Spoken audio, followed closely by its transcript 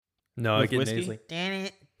No, I with get whiskey? nasally.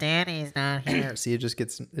 Danny's not here. See, it just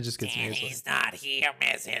gets nasally. Danny's not here,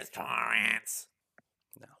 Mrs. Torrance.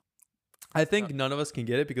 I think none of us can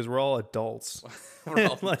get it because we're all adults. We're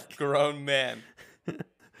all Like- grown men.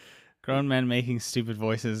 Grown men making stupid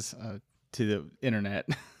voices to the internet.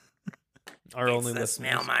 Our only listeners.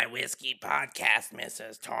 Smell My Whiskey podcast,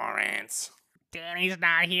 Mrs. Torrance. Danny's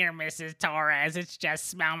not here, Mrs. Torres. It's just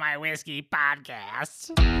Smell My Whiskey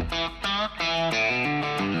podcast.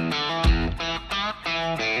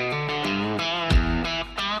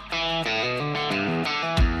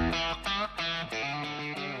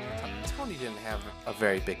 Tony didn't have a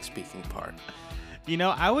very big speaking part. You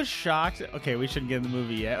know, I was shocked. Okay, we shouldn't get in the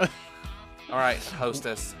movie yet. All right,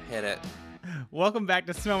 hostess, hit it. Welcome back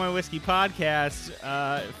to Smell My Whiskey podcast.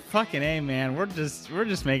 Fucking A, man. We're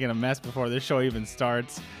just making a mess before this show even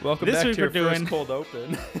starts. Welcome This back week to your we're doing- first cold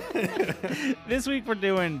open. This week we're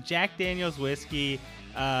doing Jack Daniel's whiskey,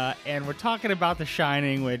 and we're talking about The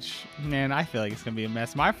Shining, which, man, I feel like it's going to be a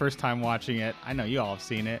mess. My first time watching it. I know you all have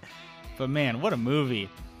seen it. But, man, what a movie.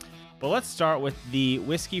 But let's start with the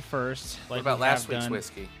whiskey first. What like about we last have week's done.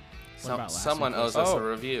 whiskey? What about last Someone week's owes us Oh. a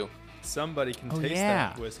review. Somebody can Oh, taste yeah.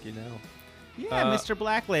 that whiskey now. Yeah, Mr.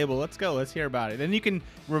 Black Label. Let's go. Let's hear about it. Then you can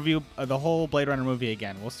review the whole Blade Runner movie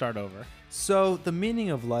again. We'll start over. So the meaning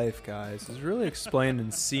of life, guys, is really explained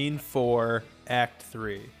in Scene 4, Act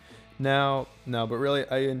 3. Now, no, but really,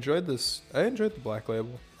 I enjoyed this. I enjoyed the Black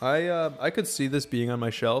Label. I could see this being on my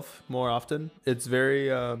shelf more often. It's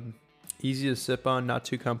very easy to sip on, not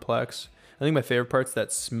too complex. I think my favorite part's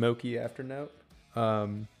that smoky afternote. I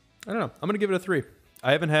don't know. I'm gonna give it a 3.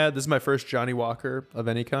 I haven't had. This is my first Johnny Walker of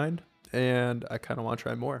any kind, and I kind of want to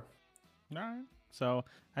try more. All right. So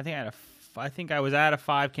I think I think I was at a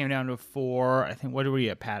 5, came down to a 4. I think, what were you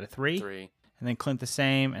at, Pat? A 3? 3. And then Clint the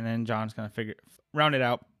same, and then John's going to round it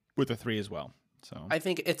out with a 3 as well. So I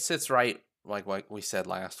think it sits right, like what we said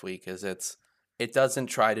last week, is it doesn't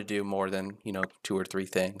try to do more than 2 or 3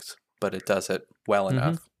 things, but it does it well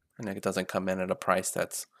enough, and it doesn't come in at a price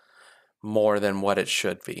that's more than what it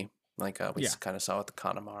should be. Like we kind of saw with the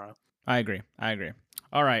Connemara. I agree.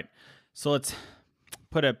 All right. So let's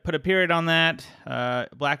put a period on that.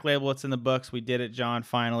 Black Label, it's in the books. We did it, John,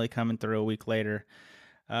 finally coming through a week later.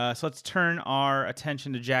 So let's turn our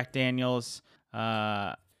attention to Jack Daniel's.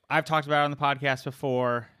 I've talked about it on the podcast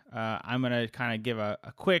before. I'm going to kind of give a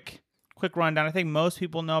quick rundown. I think most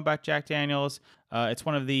people know about Jack Daniel's. It's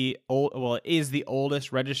one of the it is the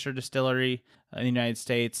oldest registered distillery in the United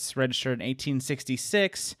States, registered in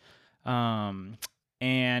 1866. And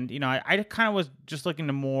I kind of was just looking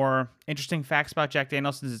to more interesting facts about Jack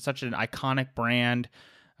Daniel's since it's such an iconic brand.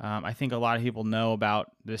 I think a lot of people know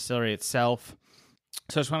about the distillery itself.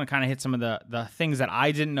 So I just want to kind of hit some of the things that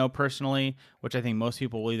I didn't know personally, which I think most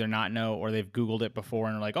people will either not know or they've Googled it before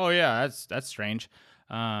and are like, oh yeah, that's strange.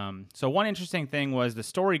 So one interesting thing was the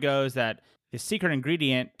story goes that the secret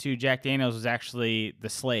ingredient to Jack Daniel's was actually the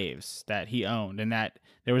slaves that he owned, and that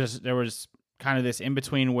there was kind of this in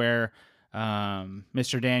between where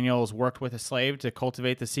Mr. Daniels worked with a slave to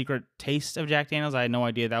cultivate the secret taste of Jack Daniel's. I had no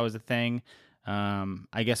idea that was a thing.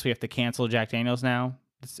 I guess we have to cancel Jack Daniel's now.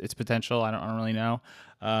 It's potential. I don't really know.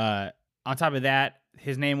 On top of that,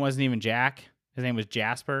 his name wasn't even Jack. His name was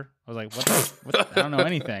Jasper. I was like, what? I don't know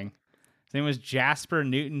anything. His name was Jasper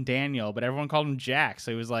Newton Daniel, but everyone called him Jack.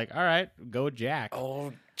 So he was like, all right, go with Jack.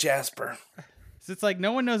 Oh, Jasper. So it's like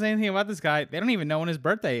no one knows anything about this guy. They don't even know when his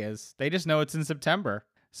birthday is. They just know it's in September.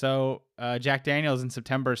 So Jack Daniel's in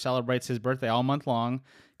September celebrates his birthday all month long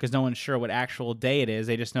because no one's sure what actual day it is.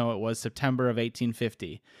 They just know it was September of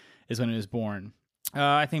 1850 is when he was born.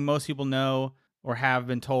 I think most people know or have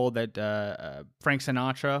been told that Frank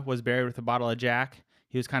Sinatra was buried with a bottle of Jack.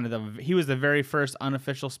 He was he was the very first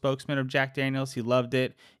unofficial spokesman of Jack Daniel's. He loved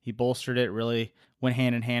it. He bolstered it, really went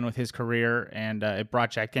hand in hand with his career, and it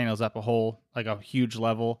brought Jack Daniel's up a huge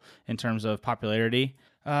level in terms of popularity.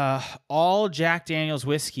 All Jack Daniel's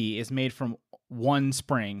whiskey is made from one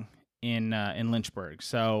spring in Lynchburg.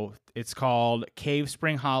 So it's called Cave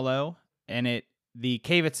Spring Hollow, and the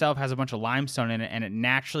cave itself has a bunch of limestone in it, and it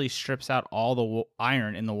naturally strips out all the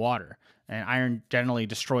iron in the water. And iron generally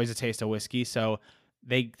destroys the taste of whiskey, so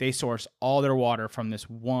they source all their water from this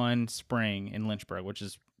one spring in Lynchburg, which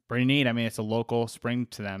is pretty neat. I mean, it's a local spring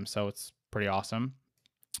to them, so it's pretty awesome.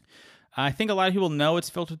 I think a lot of people know it's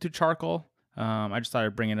filtered through charcoal. I just thought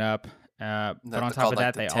I'd bring it up. But on top of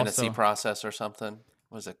that, the they Tennessee also process or something.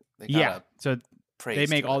 Was it? So they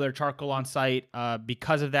make all their charcoal on site.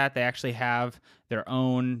 Because of that, they actually have their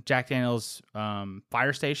own Jack Daniel's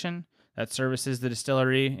fire station that services the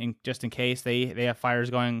distillery, just in case they have fires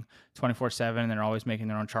going 24/7, and they're always making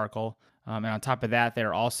their own charcoal. And on top of that, they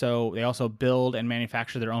also build and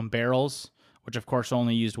manufacture their own barrels, which of course are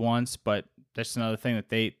only used once, but that's another thing that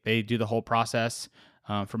they do the whole process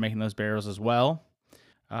for making those barrels as well.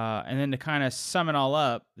 And then to kind of sum it all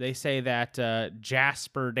up, they say that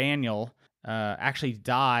Jasper Daniel actually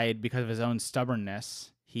died because of his own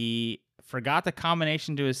stubbornness. He forgot the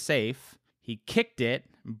combination to his safe. He kicked it,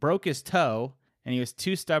 broke his toe, and he was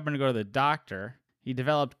too stubborn to go to the doctor. He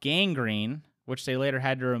developed gangrene, which they later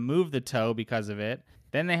had to remove the toe because of it.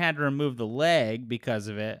 Then they had to remove the leg because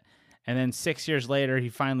of it. And then 6 years later, he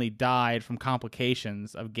finally died from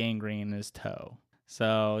complications of gangrene in his toe.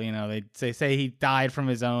 So, they say he died from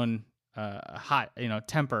his own hot,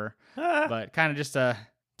 temper, but kind of just a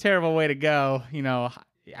terrible way to go.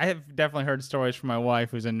 I have definitely heard stories from my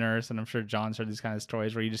wife, who's a nurse, and I'm sure John's heard these kind of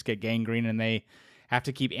stories where you just get gangrene and they have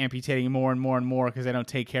to keep amputating more and more and more because they don't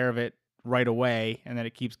take care of it right away, and then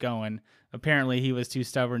it keeps going. Apparently, he was too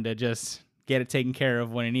stubborn to just get it taken care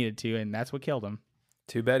of when he needed to, and that's what killed him.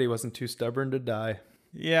 Too bad he wasn't too stubborn to die.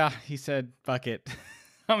 Yeah, he said, fuck it.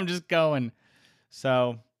 I'm just going.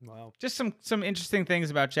 So, Wow. just some interesting things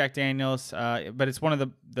about Jack Daniels, but it's one of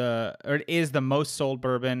it is the most sold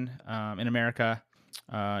bourbon in America.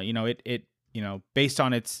 Based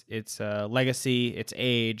on its legacy, its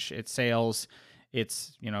age, its sales,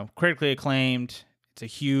 it's critically acclaimed. It's a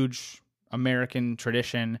huge American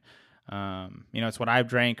tradition. It's what I've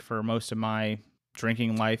drank for most of my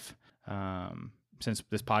drinking life since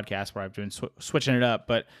this podcast, where I've been switching it up.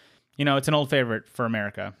 But it's an old favorite for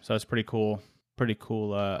America, so it's pretty cool.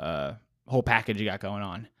 Whole package you got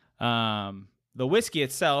going on. The whiskey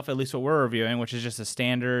itself, at least what we're reviewing, which is just a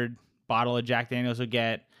standard bottle of Jack Daniels would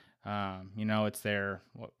get. It's their,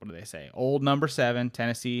 what do they say? Old No. 7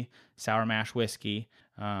 Tennessee Sour Mash Whiskey.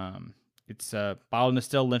 It's bottled and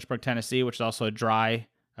distilled Lynchburg, Tennessee, which is also a dry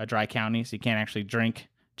county, so you can't actually drink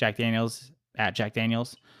Jack Daniels at Jack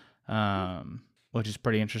Daniels, which is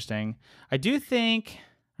pretty interesting. I do think,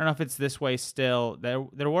 I don't know if it's this way still,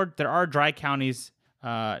 there are dry counties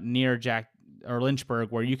near Jack or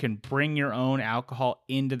Lynchburg where you can bring your own alcohol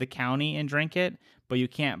into the county and drink it, but you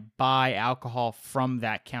can't buy alcohol from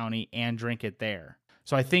that county and drink it there.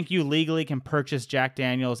 So I think you legally can purchase Jack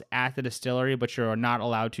Daniels at the distillery, but you're not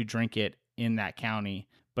allowed to drink it in that county.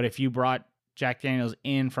 But if you brought Jack Daniels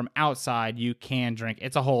in from outside, you can drink.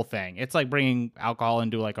 It's a whole thing. It's like bringing alcohol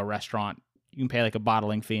into like a restaurant. You can pay like a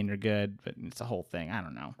bottling fee and you're good, but it's a whole thing. I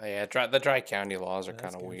don't know. Yeah, the dry county laws are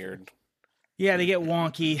kind of weird. Yeah, they get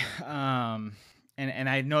wonky. And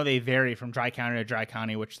I know they vary from dry county to dry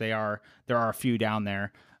county, which they are. There are a few down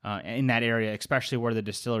there in that area, especially where the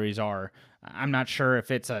distilleries are. I'm not sure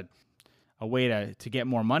if it's a way to get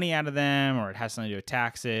more money out of them, or it has something to do with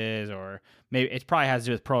taxes, or maybe it probably has to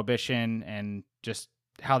do with prohibition and just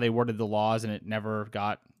how they worded the laws, and it never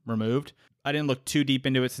got removed. I didn't look too deep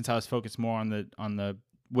into it since I was focused more on the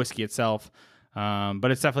whiskey itself.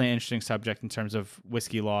 But it's definitely an interesting subject in terms of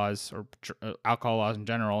whiskey laws or alcohol laws in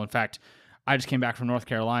general. In fact, I just came back from North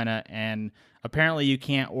Carolina, and apparently you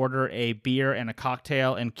can't order a beer and a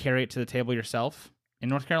cocktail and carry it to the table yourself in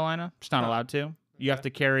North Carolina. Just not allowed to. You have to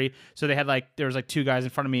carry. So there was two guys in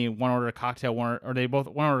front of me. One ordered a cocktail, one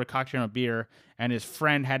ordered a cocktail and a beer, and his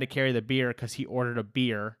friend had to carry the beer because he ordered a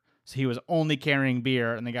beer. So he was only carrying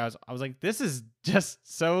beer, and I was like, this is just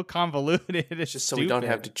so convoluted. It's just stupid. So we don't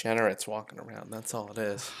have degenerates walking around. That's all it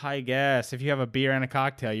is. I guess if you have a beer and a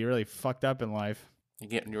cocktail, you're really fucked up in life. You're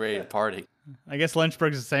getting ready to party. I guess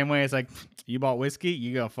Lynchburg's the same way. It's like, you bought whiskey,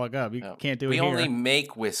 you gonna fuck up. You can't do it here. We only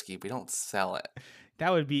make whiskey. We don't sell it.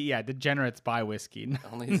 That would be, degenerates buy whiskey.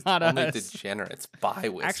 Only us. Degenerates buy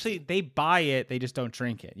whiskey. Actually, they buy it. They just don't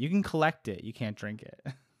drink it. You can collect it. You can't drink it.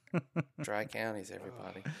 Dry counties,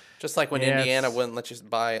 everybody. Just like when Indiana wouldn't let you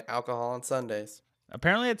buy alcohol on Sundays.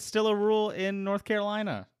 Apparently, it's still a rule in North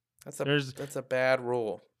Carolina. That's a bad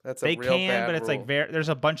rule. That's a they real can, bad but it's rule. like there's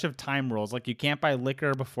a bunch of time rules. Like you can't buy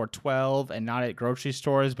liquor before 12, and not at grocery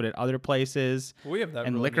stores, but at other places. We have that.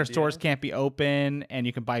 And rule in liquor Indiana. stores can't be open, and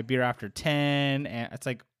you can buy beer after 10. And it's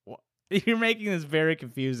like, you're making this very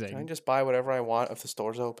confusing. Can I just buy whatever I want if the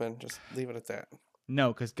store's open? Just leave it at that. No,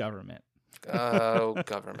 because government. Oh,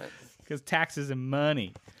 government. Because taxes and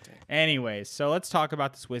money. Okay. Anyways, so let's talk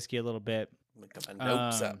about this whiskey a little bit. Make my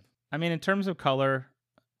notes up. I mean, in terms of color,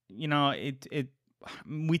 I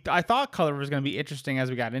thought color was going to be interesting as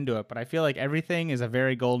we got into it, but I feel like everything is a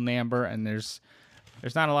very golden amber, and there's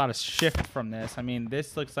not a lot of shift from this. I mean,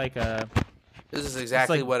 this looks like a. This is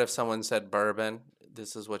exactly like, what if someone said bourbon.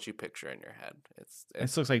 This is what you picture in your head.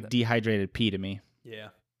 This looks like dehydrated pea to me. Yeah.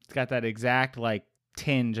 It's got that exact like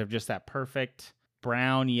tinge of just that perfect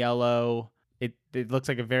brown, yellow, it looks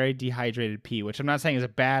like a very dehydrated pea, which I'm not saying is a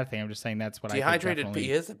bad thing. I'm just saying that's what Dehydrated I think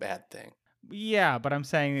pea is a bad thing. Yeah, but I'm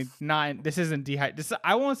saying it's not. This isn't dehydrated.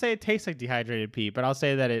 I won't say it tastes like dehydrated pea, but I'll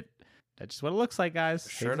say that that's just what it looks like, guys.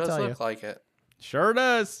 Sure Hate to does tell look you. like it. Sure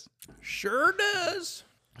does. Sure does.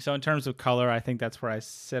 So in terms of color, I think that's where I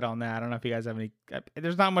sit on that. I don't know if you guys have any.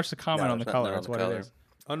 There's not much to comment No, on the there's color. nothing That's on what the it color. is.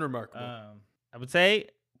 Unremarkable. I would say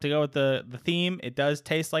to go with the theme, it does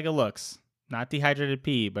taste like it looks. Not dehydrated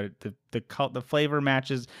pea, but the flavor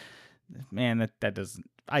matches. Man, that doesn't.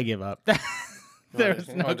 I give up. There was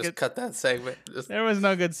no just good. cut that segment. Just, There was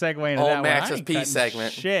no good segue into Old that one. Max's I ain't pea cutting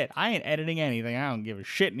segment. Shit, I ain't editing anything. I don't give a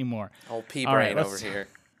shit anymore. old pea All right, brain over let's- here.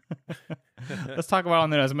 Let's talk about on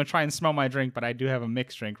the nose. I'm gonna try and smell my drink, but I do have a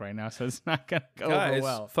mixed drink right now, so it's not gonna go over Guys,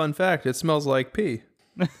 well. fun fact: it smells like pea.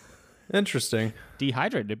 Interesting.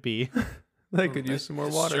 Dehydrated pea. They could use some more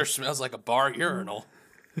water. Sure smells like a bar urinal.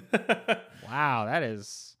 Wow, that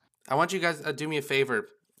is. I want you guys to do me a favor.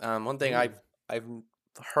 One thing I've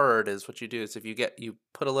heard is what you do is if you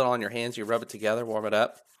put a little on your hands, you rub it together, warm it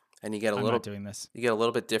up, and you get a I'm little not doing this. you get a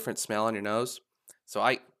little bit different smell on your nose. So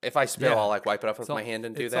if I spill, Yeah. I'll like wipe it up with It's all- my hand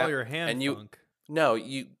and do it's that. all your hand and you funk. no,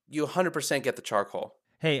 you 100% get the charcoal.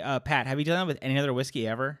 Hey, Pat, have you done that with any other whiskey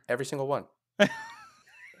ever? Every single one.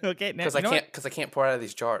 Okay, now Because you know what? I can't pour it out of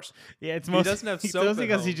these jars. Yeah, it's He mostly doesn't have it's soap mostly at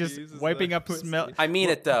because he's home. just He uses wiping the up smell. whiskey. I mean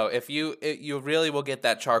it though. If you really will get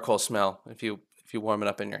that charcoal smell if you warm it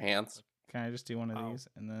up in your hands. Can I just do one of these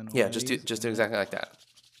and then? Yeah, one of just do these, and exactly like that.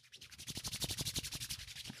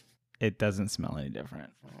 It doesn't smell any different.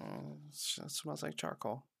 It smells like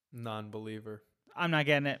charcoal. Non-believer. I'm not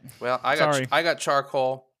getting it. Well, Sorry. I got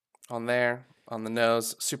charcoal on there on the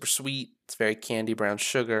nose. Super sweet. It's very candy brown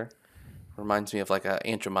sugar. Reminds me of like a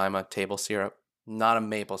Aunt Jemima table syrup. Not a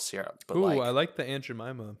maple syrup, but Ooh, like I like the Aunt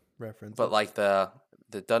Jemima reference. but like that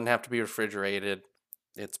doesn't have to be refrigerated.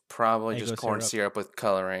 It's probably Eggo just corn syrup. syrup with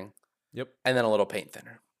coloring Yep. and then a little paint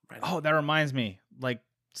thinner. Right. Oh, that reminds me. Like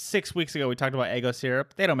 6 weeks ago, we talked about Eggo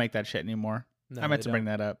syrup. They don't make that shit anymore. No, I meant they to bring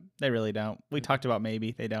don't. that up. They really don't. We talked about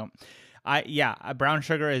maybe they don't. Brown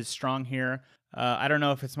sugar is strong here. I don't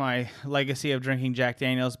know if it's my legacy of drinking Jack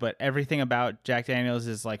Daniels, but everything about Jack Daniels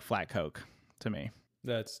is like flat Coke to me.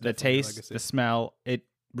 That's The definitely taste, legacy. the smell, it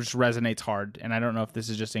just resonates hard. And I don't know if this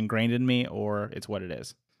is just ingrained in me or it's what it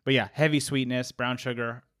is. But yeah, heavy sweetness, brown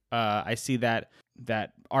sugar. I see that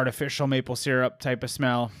artificial maple syrup type of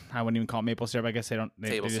smell. I wouldn't even call it maple syrup. I guess they don't. They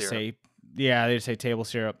Table just syrup. say, yeah, they just say table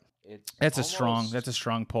syrup. That's a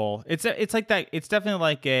strong pull. It's like that. It's definitely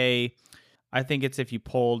like I think it's if you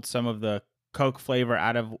pulled some of the Coke flavor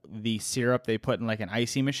out of the syrup they put in like an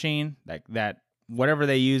icy machine, like that whatever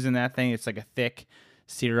they use in that thing. It's like a thick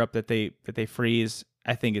syrup that they freeze.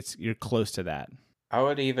 I think you're close to that. I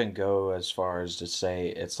would even go as far as to say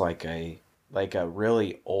it's like a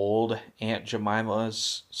really old Aunt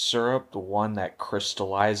Jemima's syrup, the one that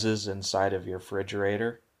crystallizes inside of your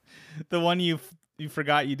refrigerator. The one you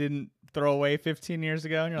forgot you didn't throw away 15 years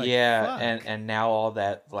ago, and you're like, Yeah, fuck. and now all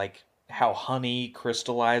that, like how honey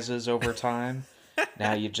crystallizes over time.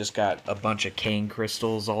 Now you just got a bunch of cane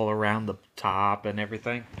crystals all around the top and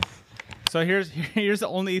everything. So here's the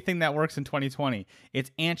only thing that works in 2020.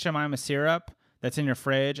 It's Aunt Jemima syrup that's in your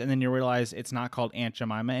fridge, and then you realize it's not called Aunt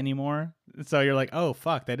Jemima anymore. So you're like, oh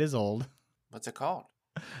fuck, that is old. What's it called?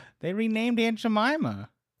 They renamed Aunt Jemima,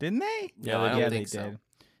 didn't they? No, I don't they think so. did.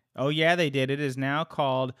 Oh yeah, they did. It is now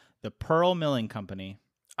called the Pearl Milling Company.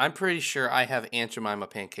 I'm pretty sure I have Aunt Jemima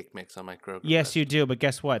pancake mix on my Kroger. Yes, list. you do, but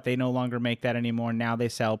guess what? They no longer make that anymore. Now they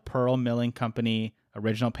sell Pearl Milling Company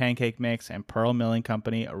original pancake mix and Pearl Milling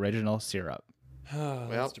Company original syrup. Well,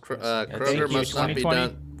 That's depressing. Kroger Thank you, must not be 2020.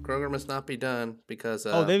 done. Kroger must not be done because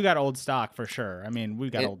Oh, they've got old stock for sure. I mean,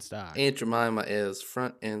 we've got old stock. Aunt Jemima is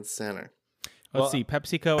front and center. Let's Well- see.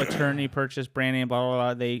 PepsiCo attorney purchased brand name. Blah blah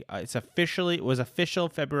blah. They it was official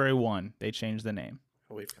February 1. They changed the name.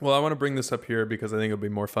 Well, I want to bring this up here because I think it'll be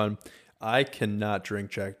more fun. I cannot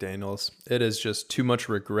drink Jack Daniels. It is just too much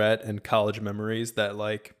regret and college memories that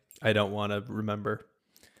like I don't want to remember.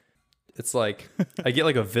 It's like I get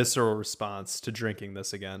like a visceral response to drinking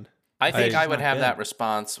this again. I think I just would not have good. that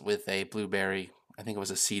response with a blueberry. I think it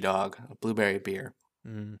was a Sea Dog, a blueberry beer.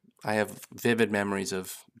 I have vivid memories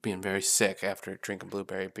of being very sick after drinking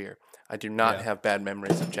blueberry beer. I do not Yeah. have bad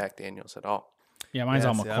memories of Jack Daniels at all. Yeah, mine's Yeah,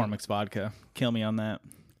 all see, I'm- McCormick's vodka. Kill me on that.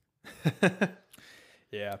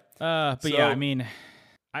 Yeah. But yeah, So- I mean,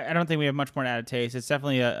 I don't think we have much more to add to taste. It's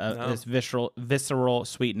definitely No. this visceral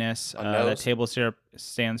sweetness. On That nose? table syrup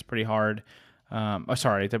stands pretty hard.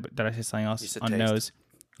 Sorry, did I say something else? You said On taste. nose.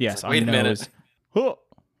 Yes, Wait on a minute. nose. Oh,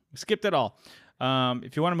 skipped it all.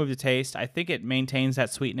 If you want to move to taste, I think it maintains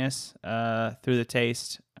that sweetness through the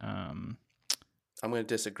taste. I'm going to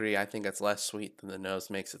disagree. I think it's less sweet than the nose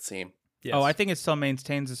makes it seem. Yes. Oh, I think it still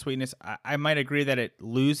maintains the sweetness. I might agree that it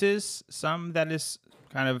loses some that is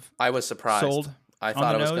kind of I was surprised. sold. I on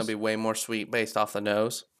thought the it was going nose? to be way more sweet based off the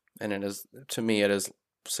nose, and it is, to me, it is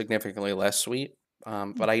significantly less sweet.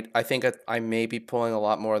 But I think I may be pulling a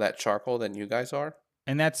lot more of that charcoal than you guys are.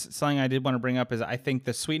 And that's something I did want to bring up is I think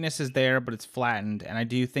the sweetness is there, but it's flattened. And I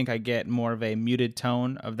do think I get more of a muted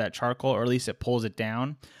tone of that charcoal, or at least it pulls it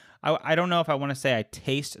down. I don't know if I want to say I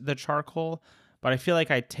taste the charcoal, but I feel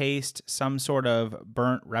like I taste some sort of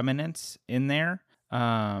burnt remnants in there.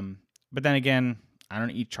 But then again, I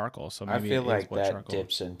don't eat charcoal, so I maybe feel it is like what that charcoal.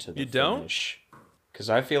 dips into the You don't? finish. Because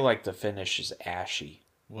I feel like the finish is ashy.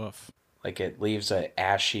 Woof. Like it leaves a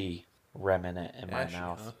ashy remnant in my Ashy,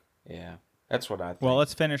 mouth. huh? Yeah, that's what I think. Well,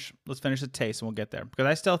 let's finish the taste and we'll get there. Because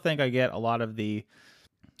I still think I get a lot of the,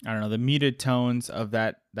 I don't know, the muted tones of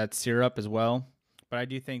that syrup as well. But I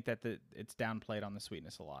do think that it's downplayed on the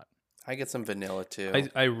sweetness a lot. I get some vanilla too.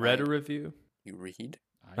 I read a Right. review. You read?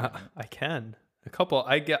 I don't. I can. A couple.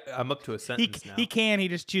 I'm up to a sentence now. He can, he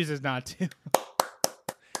just chooses not to.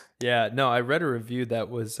 Yeah, no, I read a review that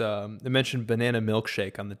was it mentioned banana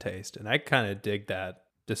milkshake on the taste, and I kind of dig that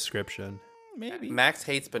description. Maybe. Max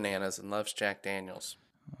hates bananas and loves Jack Daniels.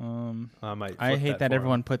 I might. I flip hate that for him.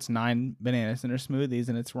 everyone puts 9 bananas in their smoothies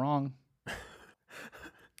and it's wrong.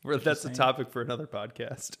 That's a saying. topic for another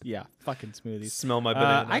podcast. Yeah, fucking smoothies. Smell my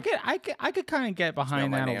banana. I could kind of get behind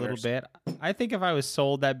Smell that my a little nanners. bit. I think if I was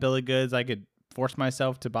sold that bill of goods, I could force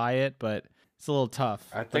myself to buy it, but it's a little tough.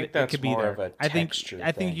 I But think it that's could be more there. of a I think texture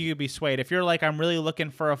I think thing. you could be swayed if you're like I'm really looking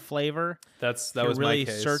for a flavor. that You're was really my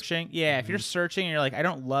case. searching. Yeah, if you're searching and you're like I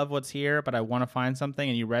don't love what's here, but I want to find something,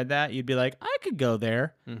 and you read that, you'd be like I could go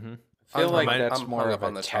there. Mm-hmm. I feel I'm- like I'm that's hung more up of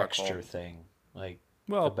on a the charcoal. texture thing. Like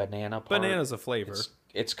Well, the banana part. banana's a flavor.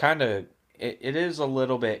 It's kind of it is a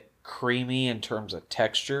little bit creamy in terms of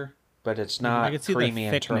texture, but it's not I could see creamy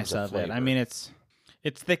the in terms thickness of of flavor. it. I mean, it's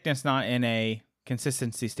thickness not in a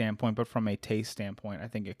consistency standpoint, but from a taste standpoint, I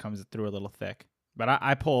think it comes through a little thick. But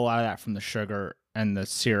I pull a lot of that from the sugar and the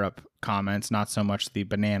syrup comments, not so much the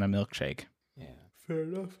banana milkshake. yeah. Fair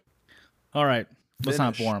enough. All right, let's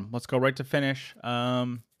not Finish. bore 'em. Let's go right to finish.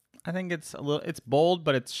 I think it's it's bold,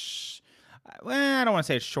 but I don't want to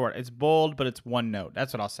say it's short. It's bold, but it's one note.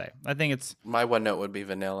 That's what I'll say. I think it's My one note would be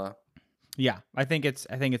vanilla. yeah. I think it's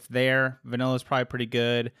there. Vanilla is probably pretty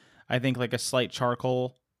good. I think like a slight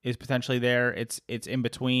charcoal is potentially there. It's in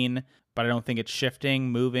between, but I don't think it's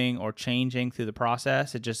shifting, moving, or changing through the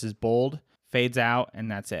process. It just is bold, fades out, and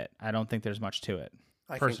that's it. I don't think there's much to it.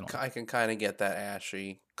 Personally. I can kind of get that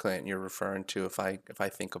ashy Clint you're referring to if I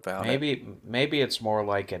think about it. Maybe it's more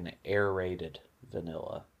like an aerated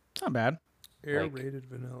vanilla. Not bad. Aerated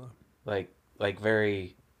vanilla. Like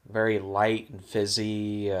very very light and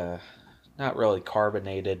fizzy, not really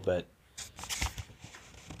carbonated,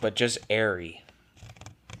 but just airy.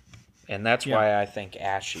 And that's Yeah. why I think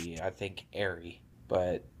ashy. I think airy,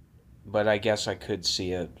 but I guess I could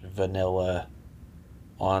see a vanilla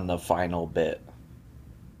on the final bit.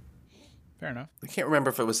 Fair enough. I can't remember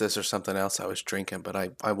if it was this or something else I was drinking, but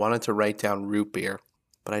I wanted to write down root beer,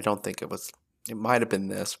 but I don't think it was. It might have been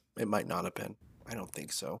this. It might not have been. I don't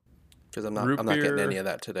think so, because I'm not Root getting beer- any of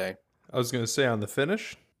that today. I was gonna say on the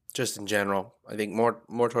finish. Just in general, I think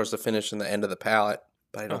more towards the finish and the end of the palate,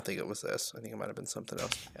 but I don't think it was this. I think it might have been something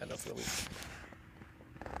else. Yeah, no, for the week.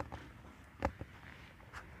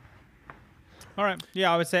 All right.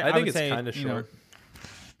 Yeah, I would say. I think would it's say, kind of you know, short.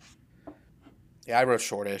 Yeah, I wrote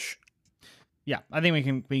shortish. Yeah, I think we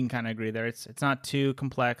can kind of agree there. It's not too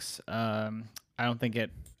complex. I don't think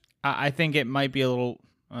it. I think it might be a little.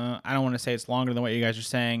 I don't want to say it's longer than what you guys are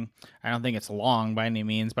saying. I don't think it's long by any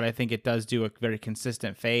means, but I think it does do a very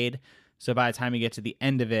consistent fade. So by the time you get to the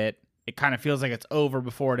end of it, it kind of feels like it's over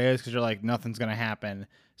before it is because you're like nothing's gonna happen.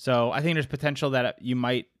 So I think there's potential that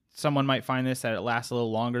someone might find this that it lasts a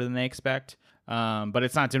little longer than they expect, but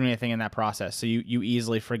it's not doing anything in that process. So you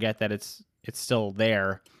easily forget that it's still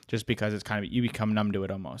there just because it's kind of you become numb to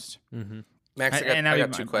it almost. Mm-hmm. Max, I that'd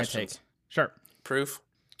got be two my questions. take. Sure. Proof,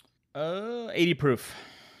 80 proof.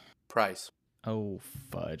 price. Oh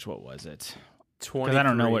fudge! What was it? 23. Because I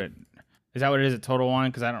don't know what it is. That what it is at Total Wine?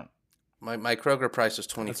 Because I don't. My Kroger price was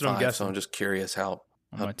That's what I'm 25, so guessing. I'm just curious how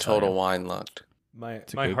gonna tell Total you. Wine looked. My a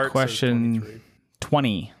my good heart question. says 23.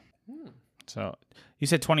 20. Hmm. So you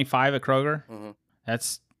said 25 at Kroger. Mhm.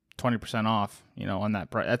 That's 20% off. On that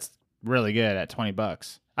price. That's really good at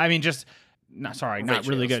 $20. I mean, just not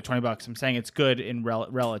really good at $20. I'm saying it's good in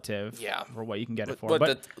relative. Yeah. For what you can get it for. But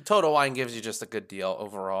But the Total Wine gives you just a good deal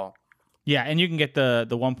overall. yeah, and you can get the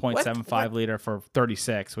 1.75 What? liter for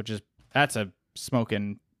 36, which is that's a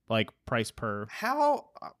smoking like price per. How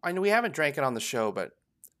I know we haven't drank it on the show, but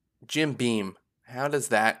Jim Beam, how does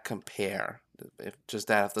that compare? If just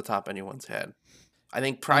that off the top of anyone's head, I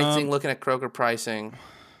think pricing. Looking at Kroger pricing,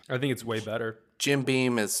 I think it's way better. Jim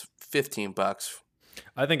Beam is $15.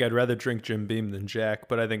 I think I'd rather drink Jim Beam than Jack,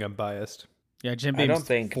 but I think I'm biased. Yeah, Jim I Beam's don't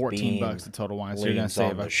think $14 Beam a Total Wine, so you're gonna leans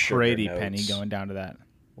save on the a sugar pretty notes. penny going down to that.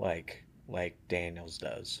 like Daniels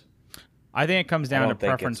does. I think it comes down to don't think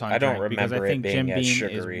preference it's- on I don't drink, because I remember it think being Jim as Beam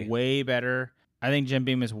sugary. is way better. I think Jim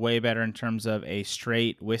Beam is way better in terms of a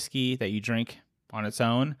straight whiskey that you drink on its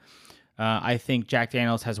own. I think Jack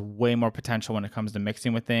Daniels has way more potential when it comes to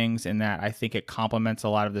mixing with things, in that I think it complements a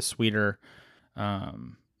lot of the sweeter,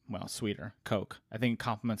 sweeter Coke. I think it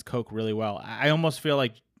complements Coke really well. I almost feel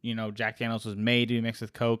like, Jack Daniels was made to be mixed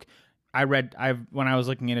with Coke. When I was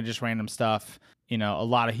looking into just random stuff, a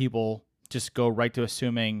lot of people just go right to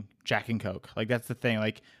assuming Jack and Coke. Like, that's the thing.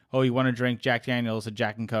 Like, oh, you want to drink Jack Daniels, a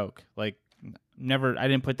Jack and Coke. Like, I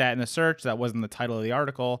didn't put that in the search. That wasn't the title of the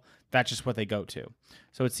article. That's just what they go to.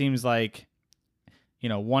 So it seems like,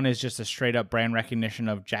 one is just a straight up brand recognition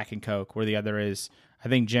of Jack and Coke, where the other is, I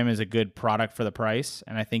think Jim is a good product for the price,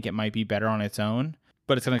 and I think it might be better on its own,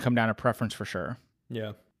 but it's going to come down to preference for sure.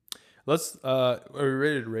 Yeah. Are we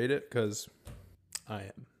ready to rate it? Because I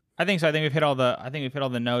am. I think so. I think we've hit all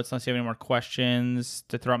the notes. Unless you have any more questions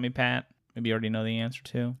to throw at me, Pat. Maybe you already know the answer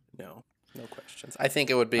to. No questions. I think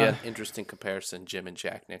it would be an interesting comparison, Jim and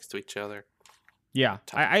Jack next to each other. Yeah,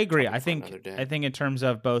 Topic- I agree. topic I for think another day. I think in terms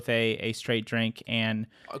of both a straight drink and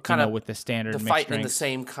Kind of with the standard the mixed fighting in the drinks.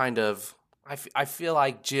 same kind of. I feel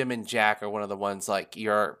like Jim and Jack are one of the ones like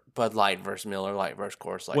your Bud Light versus Miller Light versus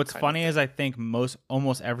Coors Light. What's kind of funny thing. is I think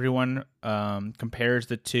almost everyone compares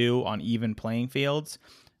the two on even playing fields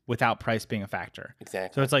without price being a factor.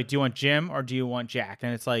 Exactly. So it's like, do you want Jim or do you want Jack?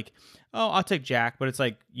 And it's like, oh, I'll take Jack, but it's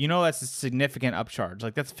like, that's a significant upcharge.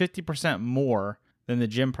 Like, that's 50% more than the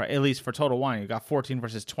Jim price, at least for Total Wine. You got 14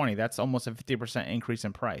 versus 20. That's almost a 50% increase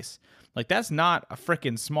in price. Like, that's not a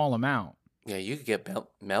freaking small amount. Yeah, you could get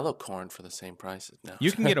mellow corn for the same prices now.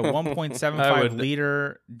 You can get a 1.75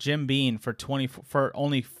 liter Jim Beam for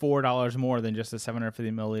only $4 more than just a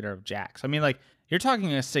 750 milliliter of Jack. So I mean, like, you're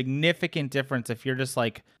talking a significant difference if you're just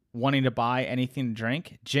like wanting to buy anything to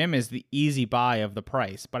drink. Jim is the easy buy of the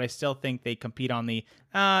price, but I still think they compete on the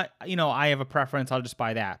I have a preference, I'll just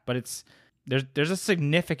buy that. But there's a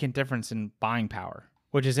significant difference in buying power,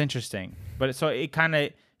 which is interesting. But so it kind of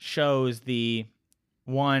shows the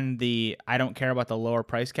I don't care about the lower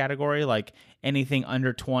price category. Like, anything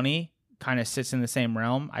under 20 kind of sits in the same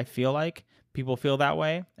realm. I feel like people feel that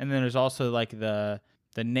way. And then there's also like the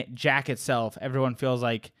Jack itself. Everyone feels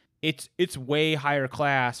like it's way higher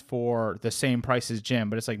class for the same price as Jim,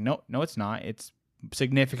 but it's like, no, it's not. It's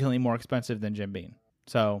significantly more expensive than Jim Beam.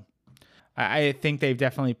 So I think they've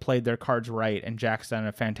definitely played their cards right, and Jack's done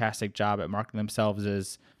a fantastic job at marketing themselves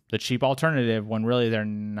as the cheap alternative, when really they're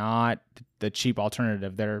not the cheap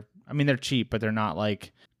alternative. They're cheap, but they're not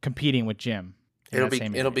like competing with Jim.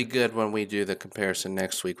 It'll be good when we do the comparison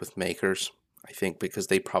next week with Makers. I think, because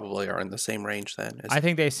they probably are in the same range then. I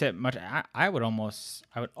think they sit much. I would almost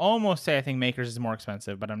say I think Makers is more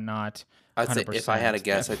expensive, but I'm not. I'd say 100%. if I had a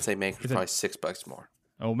guess, I'd say Makers probably $6 more.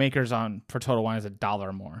 Oh, Makers for Total Wine is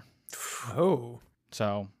 $1 more. Oh.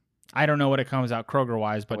 So I don't know what it comes out Kroger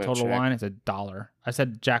wise, but Wait, Total check. Wine is $1. I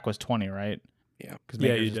said Jack was 20, right? Yeah. Because Yeah,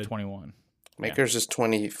 Makers you is did. 21. Makers is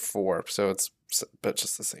 24, so it's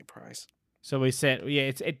just the same price. So we sit. Yeah,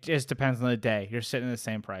 it just depends on the day. You're sitting the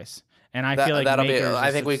same price, and I That, feel like that'll be. Makers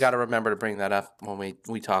I think we is- got to remember to bring that up when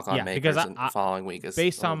we talk on Yeah, Makers because in the following week. Is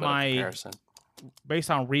based a on little bit of my- comparison. based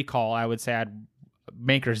on recall, I would say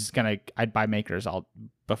I'd buy Makers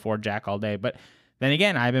before Jack all day. But then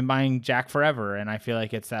again, I've been buying Jack forever, and I feel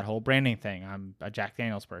like it's that whole branding thing. I'm a Jack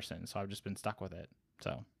Daniels person, so I've just been stuck with it.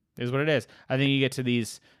 So it is what it is. I think you get to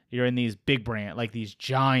you're in these big brand, like these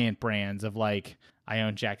giant brands of like, I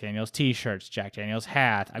own Jack Daniels t-shirts, Jack Daniels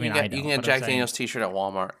hat. I mean, you I don't. can get but I'm Jack saying- Daniels T-shirt at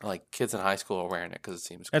Walmart. Like, kids in high school are wearing it because it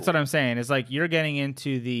seems cool. That's what I'm saying. It's like you're getting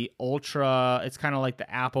into the ultra. It's kind of like the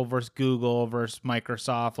Apple versus Google versus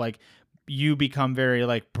Microsoft. Like, you become very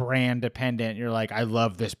like brand dependent. You're like, I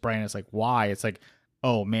love this brand. It's like, why? It's like,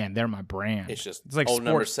 oh man, they're my brand. It's just like old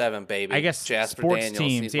number sports. 7, baby. I guess Jasper sports Daniels,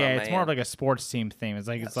 teams. he's Yeah, my it's more of man. like a sports team theme. It's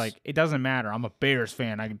like Yes. it's like it doesn't matter. I'm a Bears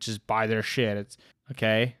fan. I can just buy their shit. It's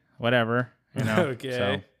okay, whatever. You know. Okay.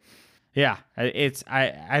 So, yeah,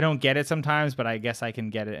 I don't get it sometimes, but I guess I can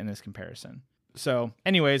get it in this comparison. So,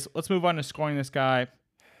 anyways, let's move on to scoring this guy.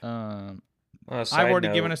 I've already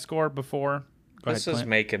given a score before. Go This ahead, is Clint.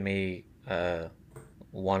 making me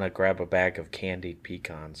want to grab a bag of candied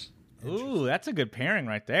pecans. Ooh, that's a good pairing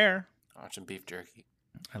right there. Watching beef jerky.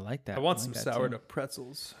 I like that. I want like some that too. sourdough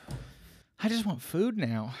pretzels. I just want food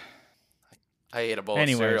now. I ate a bowl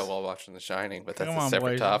Anyways. of cereal while watching The Shining, but that's Come a on,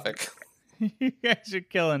 separate boys. topic. You guys are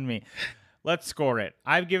killing me. Let's score it.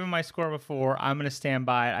 I've given my score before. I'm going to stand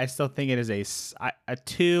by it. I still think it is a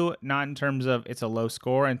 2, not in terms of it's a low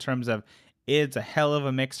score, in terms of it's a hell of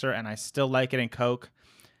a mixer, and I still like it in Coke.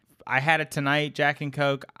 I had it tonight, Jack and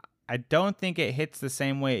Coke. I don't think it hits the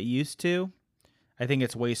same way it used to. I think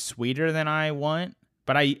it's way sweeter than I want.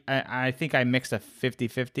 But I think I mixed a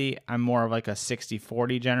 50-50. I'm more of like a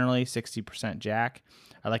 60-40 generally, 60% Jack.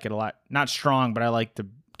 I like it a lot. Not strong, but I like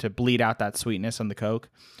to bleed out that sweetness on the Coke.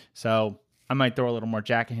 So I might throw a little more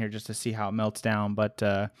Jack in here just to see how it melts down. But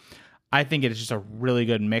I think it is just a really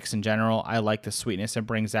good mix in general. I like the sweetness it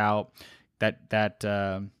brings out.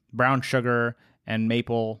 That brown sugar and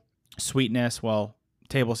maple sweetness, well,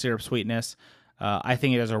 table syrup sweetness. I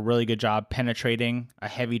think it does a really good job penetrating a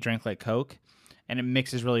heavy drink like Coke. And it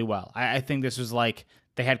mixes really well. I think this was like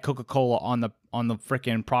they had Coca-Cola on the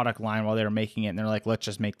freaking product line while they were making it, and they're like, let's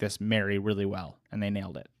just make this marry really well, and they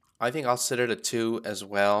nailed it. I think I'll sit at a 2 as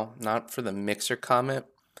well, not for the mixer comment,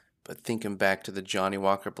 but thinking back to the Johnny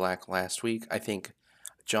Walker Black last week, I think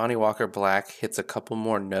Johnny Walker Black hits a couple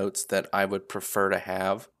more notes that I would prefer to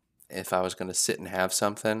have if I was going to sit and have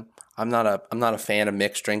something. I'm not a fan of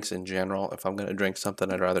mixed drinks in general. If I'm going to drink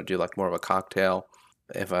something, I'd rather do like more of a cocktail.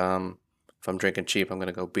 If I'm drinking cheap, I'm going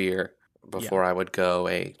to go beer before I would go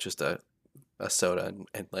just a soda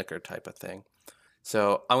and liquor type of thing.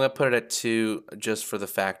 So I'm going to put it at 2 just for the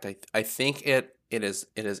fact I think it is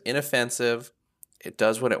inoffensive. It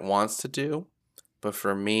does what it wants to do. But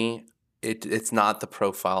for me, it's not the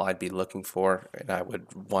profile I'd be looking for and I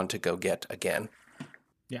would want to go get again.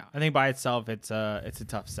 Yeah, I think by itself, it's a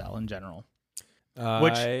tough sell in general.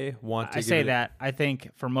 I think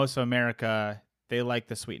for most of America, they like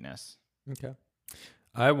the sweetness. Okay.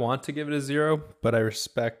 I want to give it a 0, but I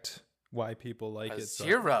respect why people like it.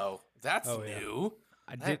 0? That's Oh, yeah. new.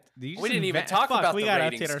 We didn't even talk about we the gotta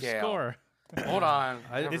rating update our scale. score. Hold on,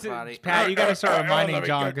 This is, everybody. Pat, you got to start reminding let me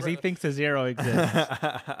John get because he rid- thinks a 0 exists.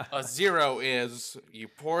 A 0 is you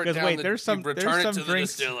pour it 'Cause down wait, the, there's some- you return there's it some to the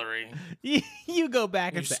drinks- distillery. You go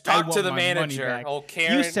back You and say, I talk want to the my money manager. back. Oh,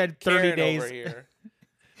 Karen, You said 30 Karen days. over here.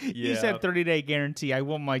 You said 30-day guarantee. I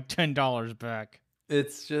want my $10 back.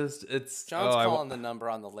 It's John's calling the number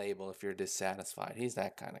on the label if you're dissatisfied. He's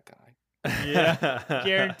that kind of guy. Yeah,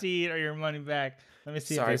 guaranteed or your money back. Let me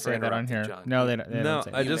see Sorry if for they say that on interrupting, here. John. No, they don't. No,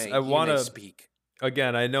 say I that. just- You I may wanna- speak.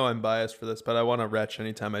 Again, I know I'm biased for this, but I want to retch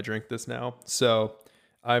anytime I drink this now. So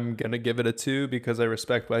I'm going to give it a 2 because I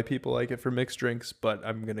respect why people like it for mixed drinks, but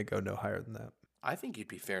I'm going to go no higher than that. I think you'd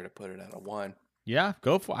be fair to put it at a 1. Yeah,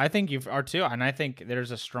 go for. I think you are too, and I think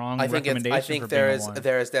there's a strong I think recommendation. there for being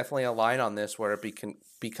there is definitely a line on this where it can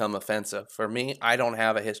become offensive. For me, I don't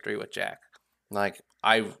have a history with Jack. Like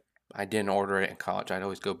I didn't order it in college. I'd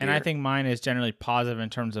always go beer. And I think mine is generally positive in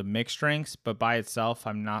terms of mixed drinks, but by itself,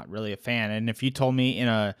 I'm not really a fan. And if you told me in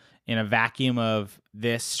a vacuum of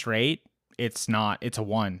this straight, it's not. It's a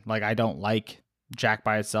 1. Like I don't like Jack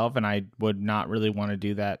by itself, and I would not really want to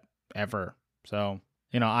do that ever. So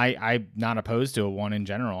I'm not opposed to a 1 in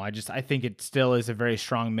general. I think it still is a very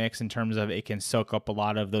strong mix in terms of it can soak up a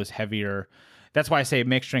lot of those heavier. That's why I say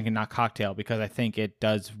mixed drink and not cocktail, because I think it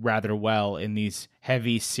does rather well in these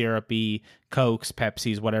heavy, syrupy Cokes,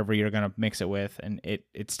 Pepsis, whatever you're going to mix it with. And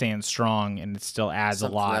it stands strong and it still adds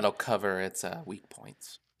something a lot. that'll cover its weak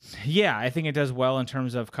points. Yeah, I think it does well in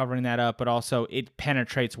terms of covering that up, but also it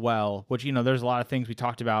penetrates well, which, there's a lot of things we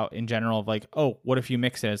talked about in general of like, oh, what if you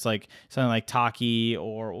mix it? It's like something like Taki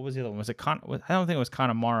or what was the other one? Was it I don't think it was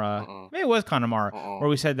Connemara. Maybe it was Connemara, where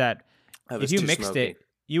we said that if you mixed it,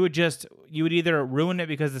 you would either ruin it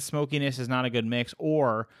because the smokiness is not a good mix,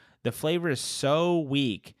 or the flavor is so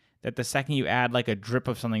weak that the second you add like a drip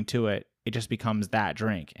of something to it, it just becomes that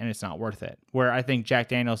drink and it's not worth it. Where I think Jack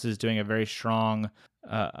Daniels is doing a very strong,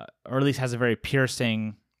 or at least has a very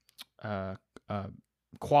piercing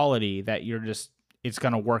quality that it's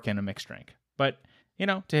going to work in a mixed drink. But,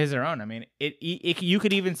 to his or own. I mean, you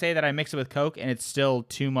could even say that I mix it with Coke and it's still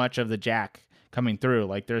too much of the Jack coming through.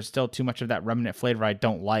 Like there's still too much of that remnant flavor I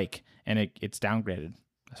don't like, and it's downgraded.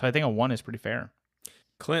 So I think a 1 is pretty fair.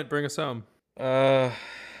 Clint, bring us home. Man,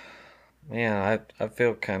 I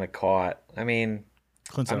feel kind of caught. I mean,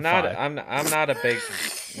 Clint's I'm at not. a 5. I'm not a big.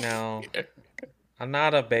 No, I'm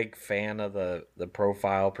not a big fan of the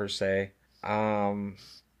profile per se. I'm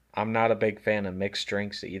not a big fan of mixed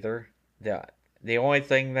drinks either. The only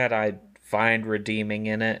thing that I find redeeming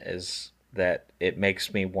in it is that it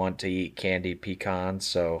makes me want to eat candied pecans.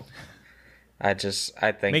 So I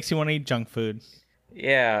think Makes you want to eat junk food.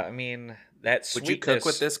 Yeah, I mean, that Would you cook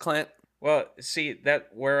with sweetness. this, Clint? Well, see that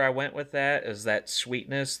where I went with that is that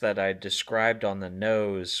sweetness that I described on the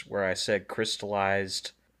nose, where I said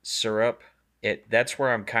crystallized syrup. That's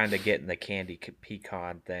where I'm kind of getting the candy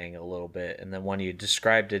pecan thing a little bit, and then when you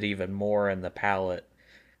described it even more in the palate,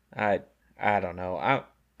 I I don't know.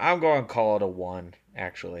 I'm going to call it a 1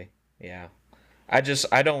 actually. Yeah. I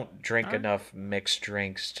don't drink All right. enough mixed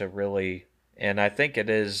drinks to really, and I think it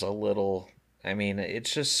is a little. I mean,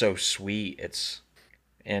 it's just so sweet. It's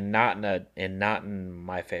and not in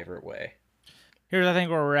my favorite way. Here's I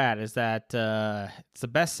think where we're at is that it's the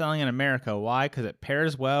best selling in America. Why? Because it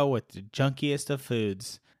pairs well with the junkiest of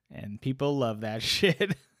foods, and people love that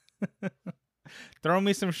shit. Throw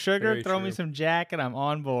me some sugar, Very throw me true. some Jack, and I'm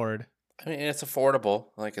on board. I mean, it's affordable.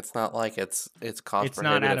 Like, it's not like it's cost It's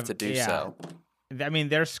not prohibitive out of to do yeah. so. I mean,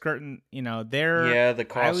 they're skirting. They're Yeah, the I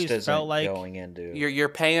cost always isn't felt like going into. You're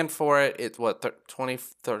paying for it. It's what, 20,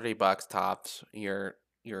 30 bucks tops.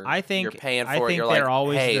 I think you're paying I for it. think You're they're like,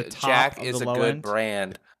 always hey, the top Jack of is the a low good end.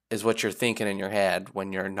 brand, is what you're thinking in your head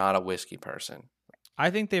when you're not a whiskey person.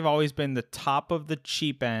 I think they've always been the top of the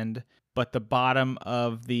cheap end, but the bottom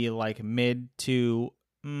of the like mid to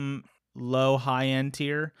low high end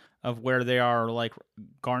tier of where they are like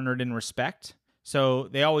garnered in respect. So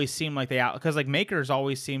they always seem like they out because like Maker's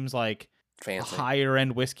always seems like a Fancy. higher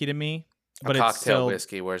end whiskey to me, A but cocktail it's still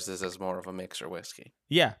whiskey, whereas this is more of a mixer whiskey.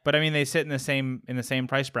 yeah. But I mean, they sit in the same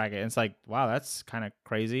price bracket. And it's like wow, that's kind of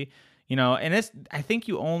crazy, And it's I think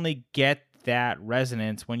you only get that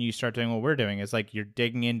resonance when you start doing what we're doing. Is like you're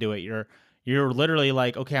digging into it. You're literally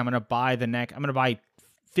like okay, I'm gonna buy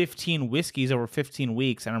 15 whiskeys over 15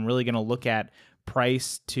 weeks, and I'm really gonna look at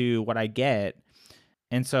price to what I get.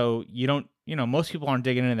 And so you don't, most people aren't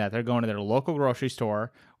digging into that. They're going to their local grocery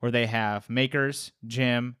store where they have Makers,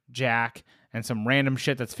 Jim, Jack, and some random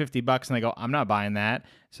shit that's $50, and they go, I'm not buying that.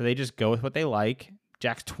 So they just go with what they like.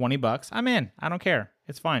 Jack's $20. I'm in. I don't care.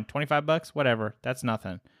 It's fine. $25, whatever. That's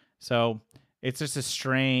nothing. So it's just a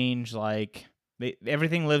strange, like,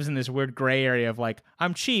 everything lives in this weird gray area of like,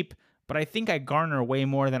 I'm cheap, but I think I garner way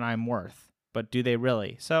more than I'm worth. But do they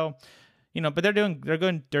really? So but they're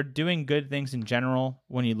doing good things in general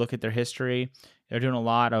when you look at their history. They're doing a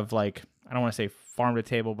lot of like I don't want to say farm to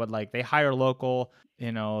table, but like they hire local,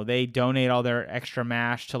 they donate all their extra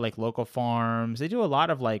mash to like local farms. They do a lot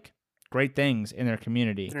of like great things in their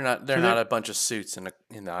community. They're not a bunch of suits in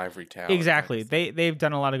the ivory tower. Exactly. They've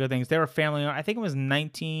done a lot of good things. They were family owned. I think it was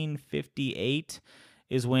 1958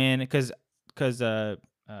 is when because Mr.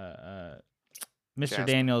 Jasper.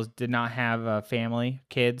 Daniels did not have a family,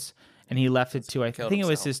 kids. And he left it to, I Killed think it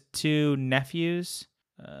was himself. his 2 nephews.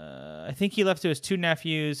 I think he left it to his 2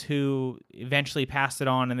 nephews who eventually passed it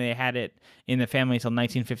on, and they had it in the family until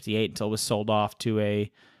 1958, until it was sold off to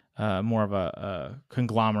a more of a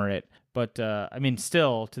conglomerate. But I mean,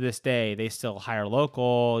 still to this day, they still hire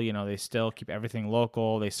local. They still keep everything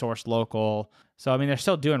local. They source local. So I mean, they're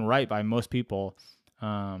still doing right by most people.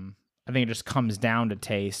 I think it just comes down to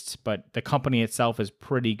taste, but the company itself is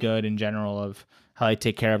pretty good in general of how they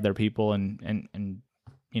take care of their people and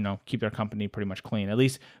keep their company pretty much clean, at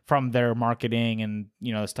least from their marketing and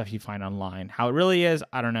the stuff you find online. How it really is,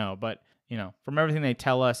 I don't know, but from everything they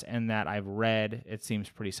tell us and that I've read, it seems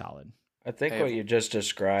pretty solid. I think Hey, what you just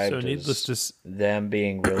described So needless is to them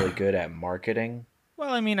being really good at marketing.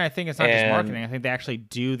 Well, I mean, I think it's not just And- marketing. I think they actually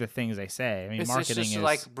do the things they say. I mean, It's marketing just is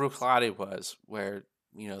like Bruichladdich was, where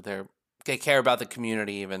they care about the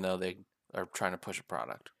community even though they are trying to push a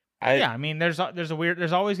product. yeah. I mean, there's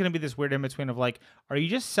always going to be this weird in between of like, are you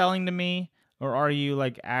just selling to me or are you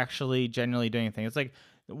like actually genuinely doing things? It's like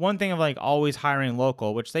one thing of like always hiring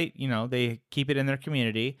local, which they keep it in their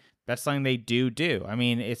community. That's something they do. I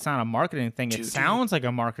mean, it's not a marketing thing. It Do. sounds like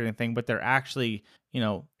a marketing thing, but they're actually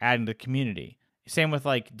adding to the community. Same with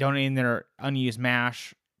like donating their unused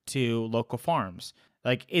mash to local farms.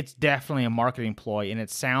 Like it's definitely a marketing ploy, and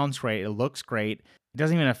it sounds great. It looks great. It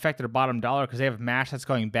doesn't even affect their bottom dollar because they have mash that's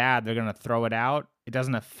going bad. They're going to throw it out. It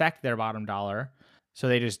doesn't affect their bottom dollar. So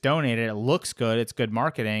they just donate it. It looks good. It's good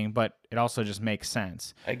marketing, but it also just makes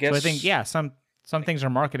sense. I guess So I think, yeah, some things are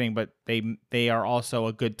marketing, but they are also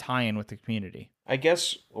a good tie-in with the community. I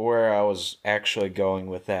guess where I was actually going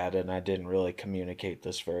with that, and I didn't really communicate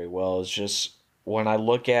this very well, is just when I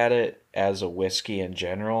look at it as a whiskey in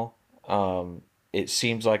general, it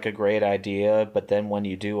seems like a great idea, but then when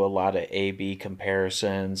you do a lot of A/B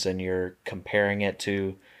comparisons and you're comparing it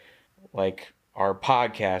to like our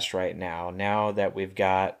podcast right now that we've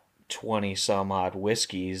got 20 some odd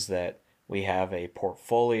whiskeys that we have a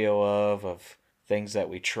portfolio of things that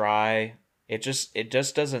we try, it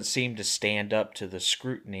just doesn't seem to stand up to the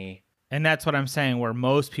scrutiny And that's what I'm saying, where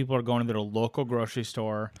most people are going to their local grocery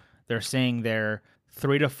store. They're seeing their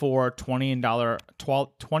 3 to 4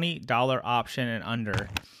 $20 option and under.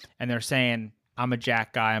 And they're saying, I'm a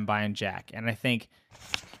Jack guy, I'm buying Jack. And I think,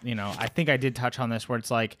 I think I did touch on this where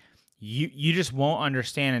it's like, you just won't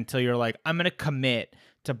understand until you're like, I'm going to commit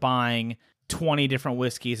to buying 20 different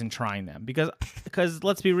whiskeys and trying them. Because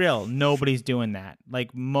let's be real, nobody's doing that.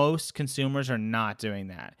 Like, most consumers are not doing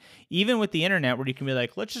that. Even with the internet, where you can be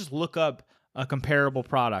like, let's just look up a comparable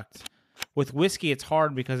product. With whiskey, it's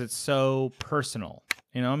hard because it's so personal.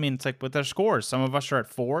 It's like with their scores. Some of us are at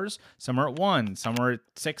 4s, some are at 1s, some are at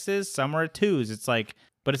 6s, some are at 2s. It's like,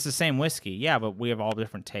 but it's the same whiskey. Yeah, but we have all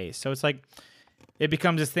different tastes. So it's like, it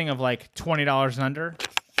becomes this thing of like $20 and under,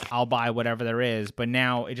 I'll buy whatever there is. But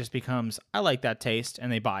now it just becomes, I like that taste,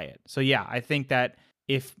 and they buy it. So yeah, I think that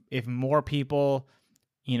if more people,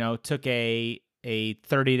 took a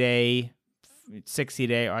 30-day,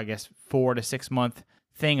 60-day, or I guess 4 to 6 month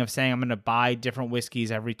thing of saying, I'm going to buy different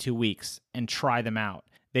whiskeys every 2 weeks and try them out,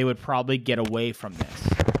 they would probably get away from this.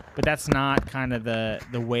 But that's not kind of the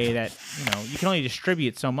way that, you can only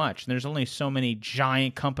distribute so much. And there's only so many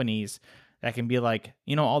giant companies that can be like,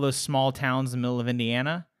 all those small towns in the middle of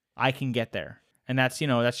Indiana, I can get there. And that's,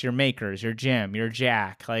 that's your Makers, your Jim, your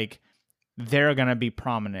Jack. Like, they're going to be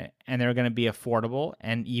prominent and they're going to be affordable.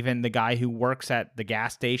 And even the guy who works at the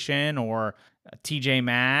gas station or TJ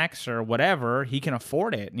Maxx or whatever, he can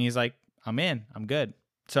afford it. And he's like, I'm in, I'm good.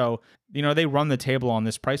 So, they run the table on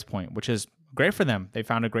this price point, which is great for them. They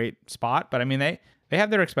found a great spot. But I mean, they have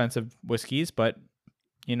their expensive whiskeys, but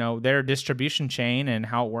their distribution chain and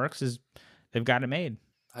how it works is they've got it made.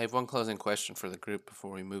 I have one closing question for the group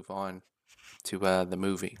before we move on to the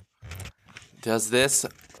movie. Does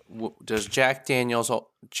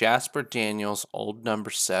Jasper Daniels Old Number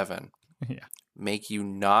 7 make you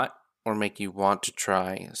not or make you want to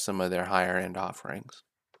try some of their higher end offerings?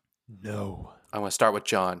 No. I'm going to start with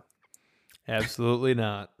John. Absolutely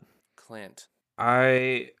not. Clint.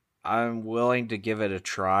 I'm willing to give it a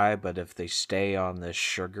try, but if they stay on this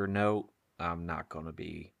sugar note, I'm not going to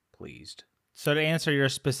be pleased. So to answer your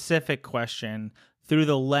specific question, through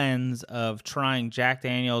the lens of trying Jack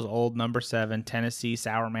Daniel's Old Number 7 Tennessee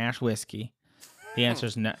Sour Mash Whiskey, the answer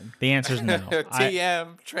is no. The answer is no.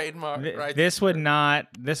 TM trademark. Right. This would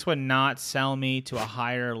not sell me to a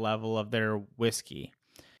higher level of their whiskey.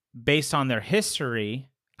 Based on their history,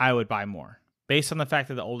 I would buy more. Based on the fact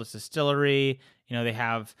that the oldest distillery, they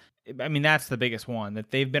have, that's the biggest one,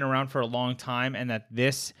 that they've been around for a long time, and that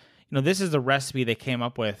this is the recipe they came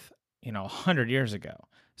up with, 100 years ago.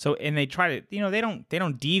 So, and they try to, they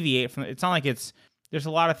don't deviate from it. It's not like there's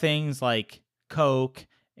a lot of things like Coke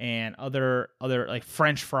and other like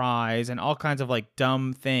French fries and all kinds of like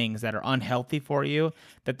dumb things that are unhealthy for you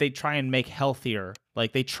that they try and make healthier.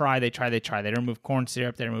 Like they try. They remove corn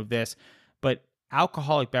syrup, they remove this, but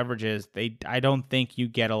alcoholic beverages, I don't think you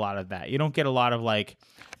get a lot of that. You don't get a lot of like,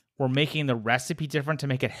 we're making the recipe different to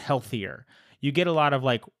make it healthier. You get a lot of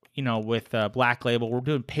like, with Black Label, we're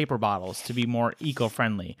doing paper bottles to be more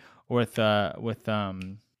eco-friendly. With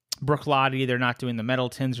Bruichladdich, they're not doing the metal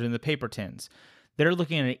tins, they're doing the paper tins. They're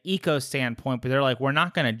looking at an eco standpoint, but they're like, we're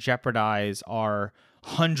not going to jeopardize our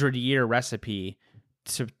 100-year recipe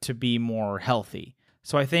to be more healthy.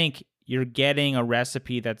 So I think you're getting a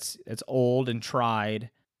recipe that's old and tried.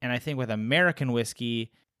 And I think with American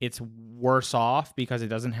whiskey, it's worse off because it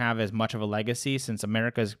doesn't have as much of a legacy, since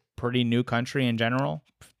America's a pretty new country in general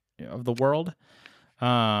of the world.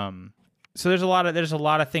 So there's a lot of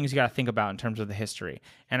things you got to think about in terms of the history.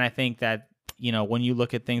 And I think that, when you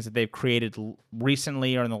look at things that they've created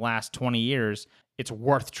recently or in the last 20 years, it's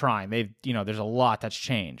worth trying. There's a lot that's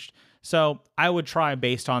changed. So I would try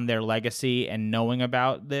based on their legacy and knowing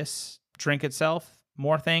about this drink itself,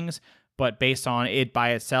 more things, but based on it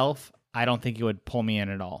by itself, I don't think it would pull me in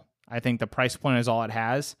at all. I think the price point is all it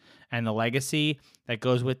has, and the legacy that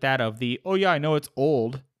goes with that of the, oh yeah, I know it's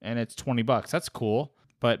old and it's $20. That's cool.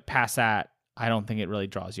 But past that, I don't think it really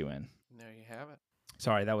draws you in. There you have it.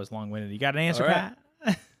 Sorry, that was long-winded. You got an answer, All right.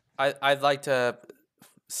 Pat? I'd like to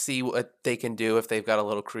see what they can do if they've got a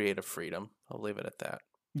little creative freedom. I'll leave it at that.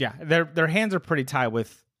 Yeah, their hands are pretty tied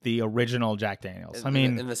with the original Jack Daniels.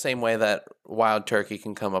 In the same way that Wild Turkey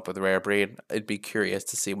can come up with Rare Breed, I'd be curious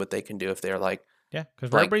to see what they can do if they're like, yeah,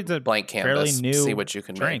 because Rare Breed's a blank fairly canvas, new see what you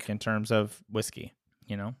can drink make. in terms of whiskey,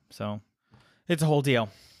 so it's a whole deal.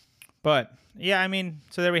 But yeah,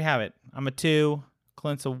 so there we have it. I'm a 2,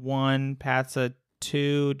 Clint's a 1, Pat's a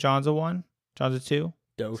 2, John's a 1, John's a 2.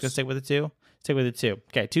 Dose. Let's stick with a 2. Stick with a 2.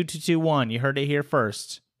 Okay, 2, 2, 2, 1. You heard it here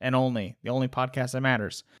first and only. The only podcast that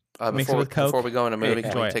matters. Mix it with Coke. Before we go into movie,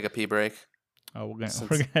 can enjoy we it. take a pee break? Oh, we're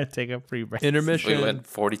Since- gonna take a free break. Intermission. We went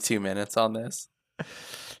 42 minutes on this,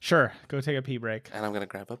 Sure, go take a pee break. and I'm gonna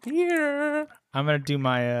grab a beer. I'm gonna do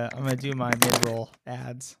my mid-roll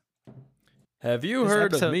ads. Have you This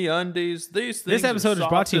heard episode- of Me Undies? These things This episode are is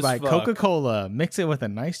brought to you by soft as fuck. Coca-Cola. Mix it with a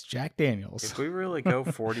nice Jack Daniels. Did we really go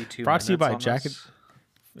 42 Brought to you minutes by on Jack. this?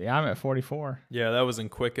 Yeah, I'm at 44. Yeah, that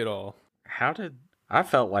wasn't quick at all. I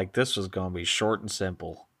felt like this was going to be short and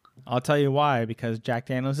simple. I'll tell you why. Because Jack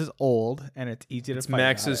Daniels is old and it's easy to It's fight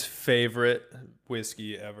Max's about it. favorite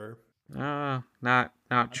whiskey ever. Not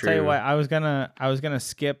I'll true. tell you what. I was gonna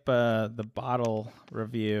skip the bottle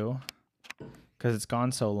review because it's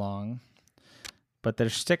gone so long, but their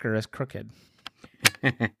sticker is crooked.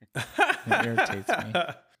 It irritates me.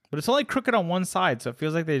 But it's only crooked on one side, so it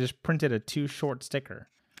feels like they just printed a too short sticker.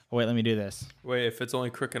 Oh, wait, let me do this. Wait, if it's only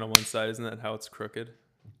crooked on one side, isn't that how it's crooked?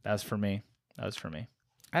 That was for me.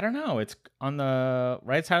 I don't know. It's on the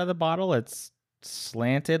right side of the bottle. It's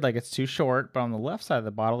slanted, like it's too short. But on the left side of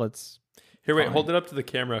the bottle, it's Here, wait, fine. hold it up to the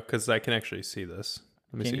camera because I can actually see this.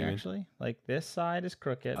 Let me Can see. you what you mean. actually? Like this side is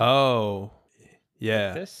crooked. Oh,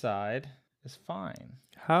 yeah. This side is fine.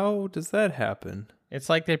 How does that happen? It's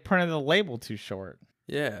like they printed the label too short.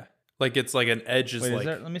 Yeah, like it's like an edge is Wait, like.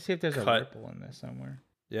 let me see if there's a cut. ripple in this somewhere.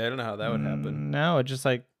 Yeah, I don't know how that would happen. No, it's just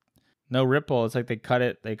like no ripple. It's like they cut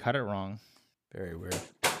it wrong. Very weird.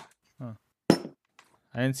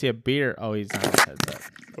 I didn't see a beer. Oh, he's not his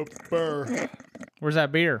headset. Where's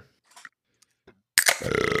that beer?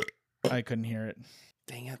 I couldn't hear it.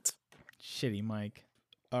 Dang it. Shitty mic.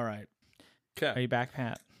 All right. Are Okay, you back,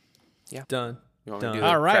 Pat? done. You want me to Done. do the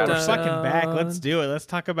All right, crowd we're Dun. surf? fucking back. Let's do it. Let's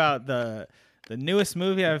talk about the newest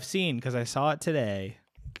movie I've seen because I saw it today.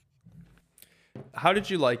 How did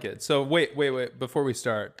you like it? So wait. Before we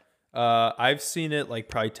start, I've seen it like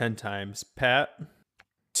probably 10 times. Pat.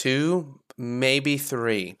 2, maybe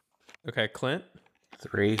 3. Okay, Clint.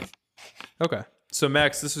 3. Okay, so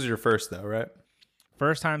Max, this is your first though, right?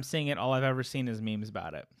 First time seeing it, all I've ever seen is memes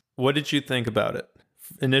about it. What did you think about it?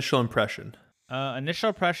 Initial impression. Initial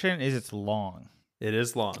impression is it's long. It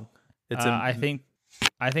is long. It's I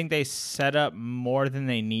think they set up more than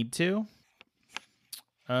they need to.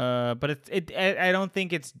 But I don't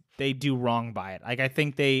think they do wrong by it. Like I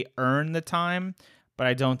think they earn the time, but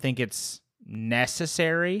I don't think it's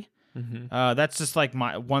necessary. That's just like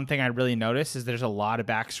my one thing I really notice is there's a lot of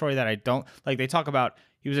backstory that I don't like. They talk about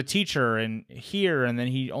he was a teacher and then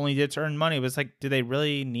he only did to earn money. But it's like, do they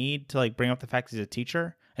really need to like bring up the fact he's a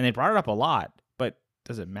teacher? And they brought it up a lot, but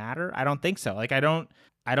does it matter? I don't think so. Like I don't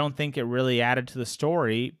think it really added to the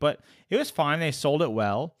story, but it was fine. They sold it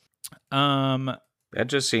well. That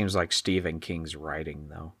just seems like Stephen King's writing,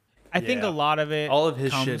 though. I think Yeah. a lot of it, all of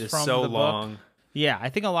his comes shit is from so the book. long. Yeah, I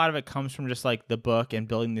think a lot of it comes from just like the book and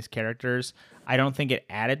building these characters. I don't think it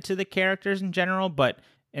added to the characters in general,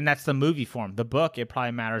 and that's the movie form. The book, it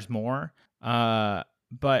probably matters more.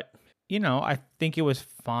 But you know, I think it was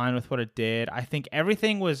fine with what it did. I think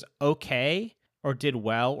everything was okay or did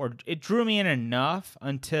well, or it drew me in enough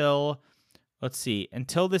until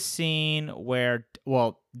the scene where,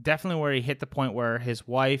 well, definitely where he hit the point where his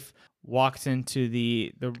wife walks into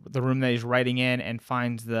the room that he's writing in and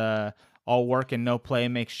finds the all work and no play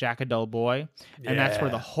makes Jack a dull boy. And that's where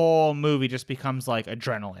the Yeah. whole movie just becomes like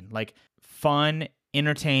adrenaline, like fun,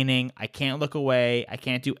 entertaining. I can't look away. I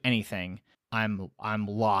can't do anything. I'm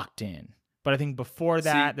locked in. But I think before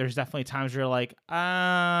that, there's definitely times where you're like,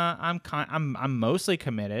 I'm mostly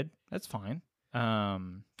committed. That's fine.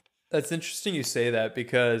 That's interesting you say that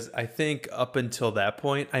because I think up until that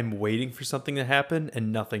point, I'm waiting for something to happen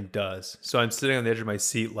and nothing does. So I'm sitting on the edge of my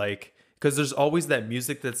seat, like, because there's always that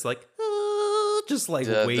music that's like, just like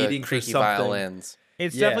The waiting for creaky something. violins.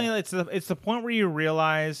 It's Yeah. definitely it's the point where you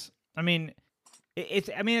realize. I mean, it's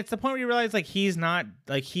the point where you realize like he's not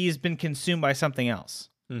like he's been consumed by something else.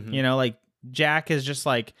 Mhm. You know, like Jack is just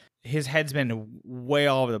like his head's been way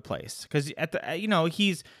all over the place because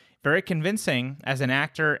he's very convincing as an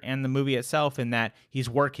actor and the movie itself in that he's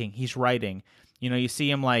working, he's writing. You know, you see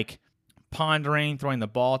him like pondering, throwing the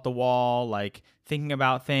ball at the wall, like thinking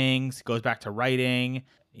about things, goes back to writing.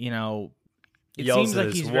 You know, it Yells seems at like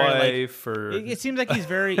his he's very like wife or it seems like he's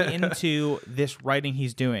very into this writing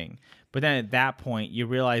he's doing. But then at that point, you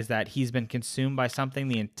realize that he's been consumed by something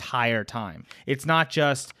the entire time. It's not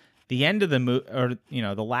just the end of the movie or,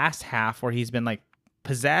 the last half where he's been like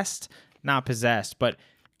not possessed, but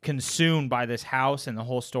consumed by this house and the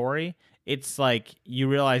whole story. It's like you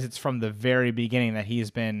realize it's from the very beginning that he's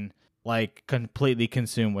been like completely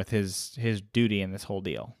consumed with his duty in this whole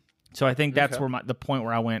deal. So I think that's Okay. where the point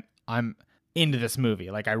where I went, I'm into this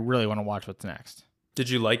movie. Like I really want to watch what's next. Did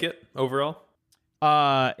you like it overall?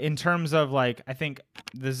 In terms of like, I think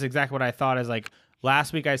this is exactly what I thought. Is like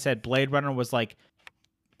last week I said Blade Runner was like,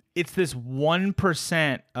 it's this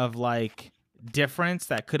 1% of like difference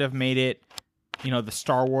that could have made it, the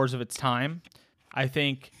Star Wars of its time. I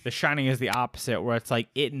think The Shining is the opposite, where it's like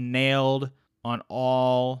it nailed on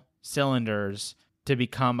all cylinders to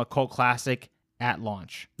become a cult classic at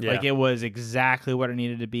launch. Yeah. Like it was exactly what it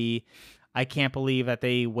needed to be. I can't believe that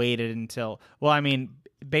they waited until,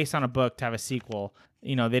 based on a book to have a sequel,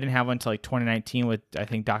 they didn't have one until like 2019 with, I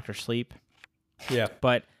think, Dr. Sleep. Yeah.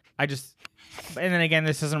 But and then again,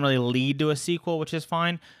 this doesn't really lead to a sequel, which is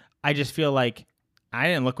fine. I just feel like I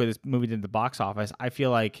didn't look what this movie did at the box office. I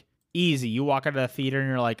feel like easy. You walk out of the theater and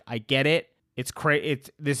you're like, I get it. It's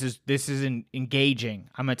this is engaging.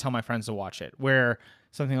 I'm gonna tell my friends to watch it. Where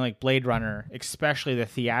something like Blade Runner, especially the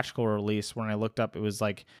theatrical release, when I looked up, it was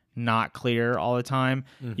like not clear all the time.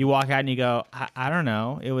 Mm-hmm. You walk out and you go, I don't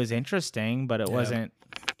know. It was interesting, but it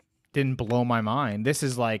didn't blow my mind. This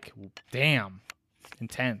is like, damn,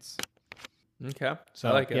 intense. Okay. So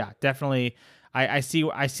I like it. yeah, definitely. I see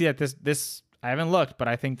that this I haven't looked, but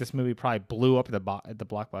I think this movie probably blew up at the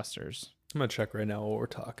blockbusters. I'm gonna check right now while we're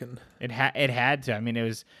talking. It had to. I mean,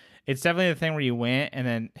 it's definitely the thing where you went and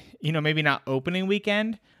then, maybe not opening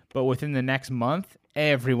weekend, but within the next month,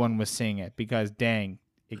 everyone was seeing it because dang,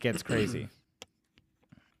 it gets crazy.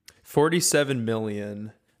 47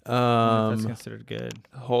 million. That's considered good.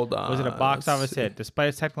 Hold on. Was it a box Let's office see. hit? Despite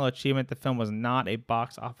its technical achievement, the film was not a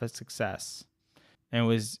box office success and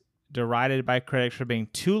was derided by critics for being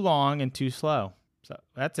too long and too slow. So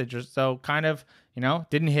that's interesting. So kind of,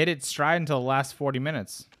 didn't hit its stride until the last 40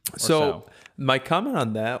 minutes. So my comment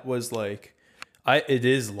on that was like, it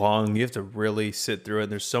is long. You have to really sit through it.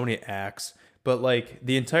 And there's so many acts. But like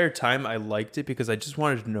the entire time I liked it because I just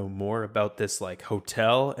wanted to know more about this like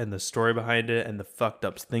hotel and the story behind it and the fucked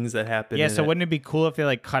up things that happened. Yeah, in so it. wouldn't it be cool if they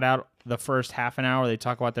like cut out the first half an hour where they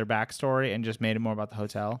talk about their backstory and just made it more about the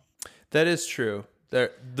hotel? That is true.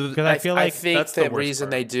 Because I feel I like think that's the the worst reason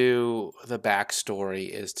part. they do the backstory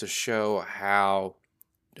is to show how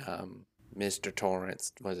Mr.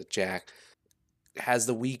 Torrance, was it Jack, has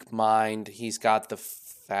the weak mind. He's got the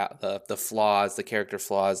flaws, the character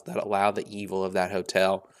flaws that allow the evil of that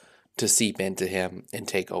hotel to seep into him and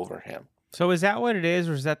take over him. So is that what it is,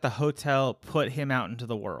 or is that the hotel put him out into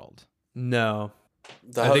the world? No.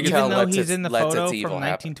 The I think hotel Even though lets he's its, in the lets photo its from evil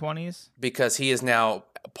happen 1920s? because he is now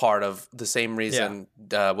part of the same reason.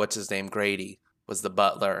 What's his name? Grady was the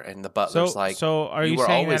butler, and the butler's So are you were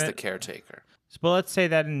saying always that the caretaker. But let's say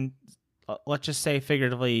that let's just say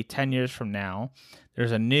figuratively 10 years from now,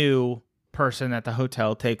 there's a new person at the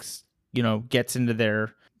hotel takes, gets into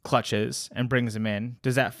their clutches and brings them in.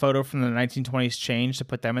 Does that photo from the 1920s change to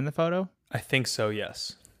put them in the photo? I think so,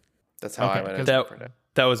 yes. That's how I Okay, would 'cause interpret it.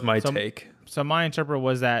 That was my So- take. So my interpret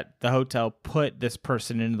was that the hotel put this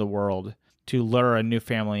person into the world to lure a new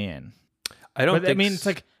family in. I don't But think I mean, it's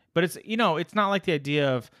like, but it's, it's not like the idea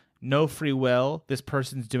of no free will, this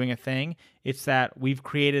person's doing a thing. It's that we've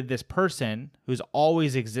created this person who's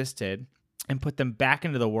always existed and put them back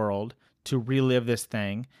into the world to relive this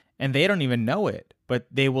thing. And they don't even know it, but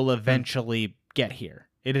they will eventually get here.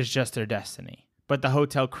 It is just their destiny. But the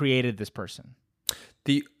hotel created this person.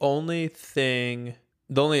 the only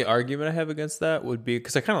argument I have against that would be,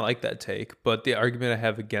 because I kind of like that take, but the argument I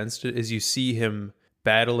have against it is you see him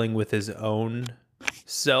battling with his own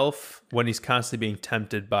self when he's constantly being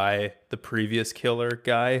tempted by the previous killer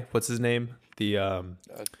guy. What's his name? The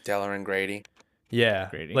Delaware Grady. yeah,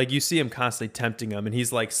 Grady. like you see him constantly tempting him, and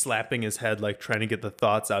he's like slapping his head, like trying to get the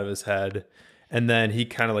thoughts out of his head, and then he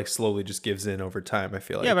kind of like slowly just gives in over time. I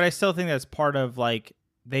feel like. Yeah, but I still think that's part of like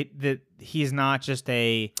he's not just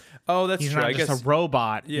a oh, that's he's true. not I just guess a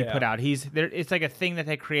robot you yeah. put out. He's there. It's like a thing that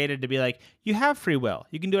they created to be like, you have free will,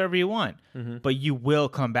 you can do whatever you want, but you will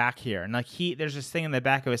come back here. And like there's this thing in the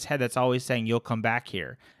back of his head that's always saying you'll come back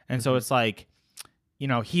here. And so it's like,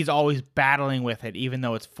 he's always battling with it, even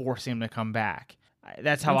though it's forcing him to come back.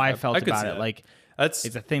 That's how I felt I could about see it. that. Like That's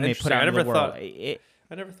it's a thing they put interesting. out I in never the world. thought.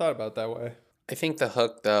 I never thought about it that way. I think the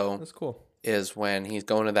hook, though, That's cool. is when he's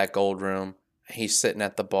going to that gold room. He's sitting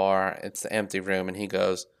at the bar. It's the empty room, and he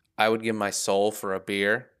goes, I would give my soul for a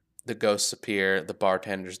beer. The ghosts appear. The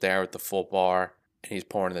bartender's there with the full bar, and he's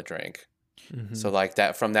pouring the drink. Mm-hmm. So like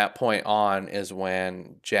that, from that point on is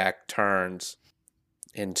when Jack turns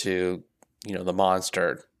into, the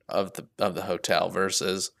monster of the hotel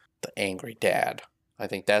versus the angry dad. I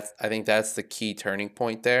think that's the key turning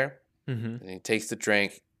point there. Mm-hmm. And he takes the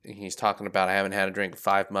drink. He's talking about, I haven't had a drink in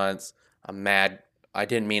 5 months. I'm mad. I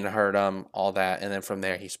didn't mean to hurt him, all that. And then from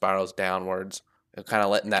there, he spirals downwards kind of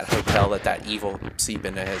letting that hotel, let that evil seep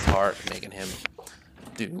into his heart, making him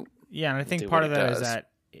do. Yeah, and I think do part what of it that is does. that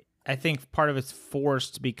I think part of it's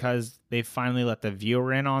forced because they finally let the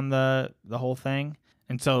viewer in on the whole thing,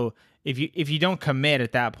 and so if you don't commit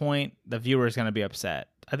at that point, the viewer is going to be upset.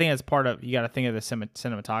 I think that's part of, you got to think of the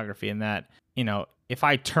cinematography in that, if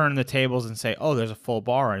I turn the tables and say, oh, there's a full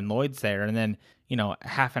bar and Lloyd's there, and then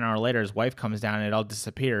half an hour later his wife comes down and it all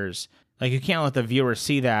disappears. Like, you can't let the viewer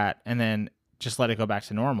see that and then just let it go back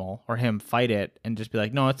to normal, or him fight it and just be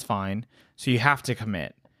like, no, it's fine. So you have to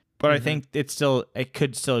commit. But I think it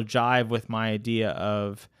could still jive with my idea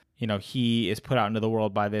of, he is put out into the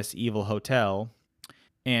world by this evil hotel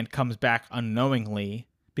and comes back unknowingly,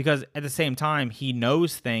 because at the same time, he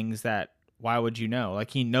knows things that, why would you know?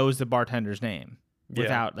 Like, he knows the bartender's name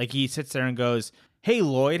without, like, he sits there and goes, hey,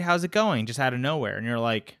 Lloyd, how's it going? Just out of nowhere. And you're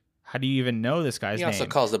like, how do you even know this guy's He name? also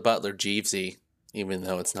calls the butler Jeevesy, even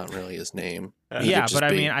though it's not really his name. He Yeah, could just but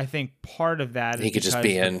I be- mean, I think part of that is he could just because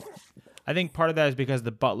be in. I think part of that is because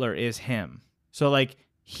the butler is him. So, like,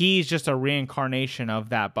 he's just a reincarnation of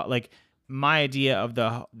that. But, like, my idea of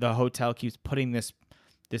the hotel keeps putting this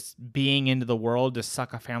being into the world to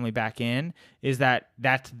suck a family back in is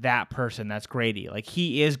that's that person. That's Grady. Like,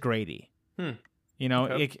 he is Grady.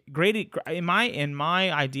 Okay. Grady, in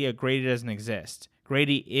my idea, Grady doesn't exist.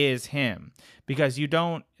 Grady is him, because you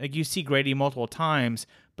don't, like, you see Grady multiple times,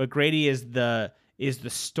 but Grady is the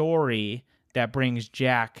story that brings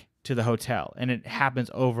Jack to the hotel, and it happens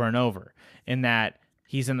over and over. In that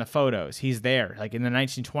he's in the photos, he's there. Like, in the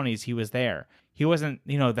 1920s, he was there. He wasn't.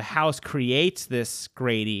 The house creates this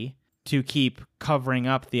Grady to keep covering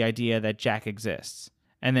up the idea that Jack exists.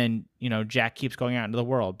 And then, Jack keeps going out into the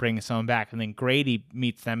world, bringing someone back. And then Grady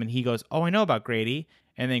meets them and he goes, oh, I know about Grady.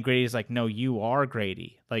 And then Grady's like, no, you are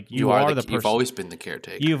Grady. Like, you are the person. You've always been the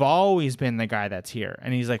caretaker. You've always been the guy that's here.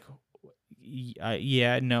 And he's like,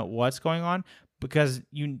 yeah, no, what's going on? Because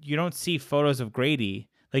you don't see photos of Grady.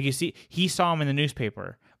 Like, he saw him in the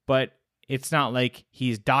newspaper, but it's not like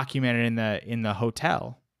he's documented in the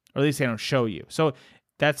hotel, or at least they don't show you. So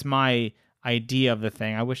that's my idea of the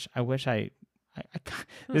thing. I wish I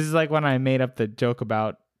this is like when I made up the joke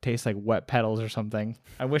about tastes like wet petals or something.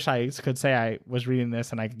 I wish I could say I was reading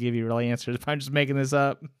this and I could give you real answers, but I'm just making this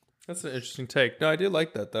up. That's an interesting take. No, I do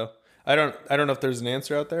like that though. I don't know if there's an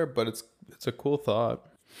answer out there, but it's a cool thought.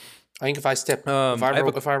 I think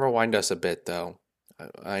if I rewind us a bit, though,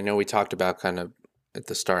 I know we talked about kind of at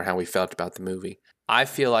the start how we felt about the movie. I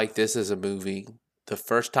feel like this is a movie, the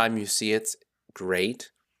first time you see it's great.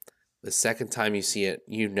 The second time you see it,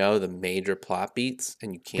 the major plot beats,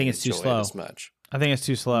 and you can't it's too enjoy slow. it as much. I think it's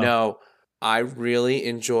too slow. No, I really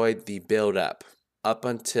enjoyed the build-up up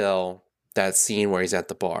until that scene where he's at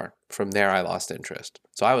the bar. From there, I lost interest.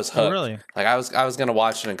 So I was hooked. Oh, really? Like, I was going to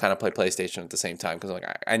watch it and kind of play PlayStation at the same time, because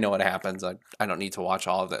I know what happens. I don't need to watch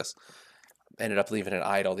all of this. Ended up leaving it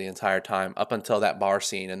idle the entire time up until that bar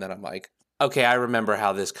scene, and then I'm like, okay, I remember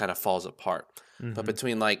how this kind of falls apart. But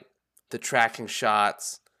between, like, the tracking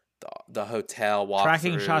shots, the hotel walkthroughs,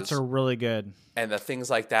 Tracking shots are really good. and the things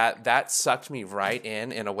like that sucked me right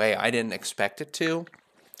in a way I didn't expect it to,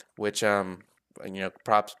 which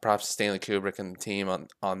props to Stanley Kubrick and the team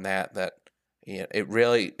on that it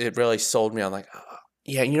really sold me on, like,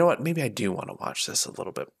 yeah, you know what, maybe I do want to watch this a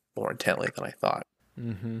little bit more intently than I thought. Yeah,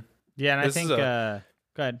 and This I is think go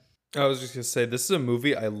ahead. I was just gonna say, this is a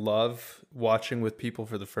movie I love watching with people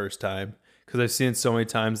for the first time, because I've seen it so many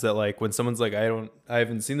times that, like, when someone's like, I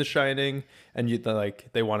haven't seen The Shining, and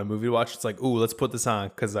they want a movie to watch, it's like, ooh, let's put this on,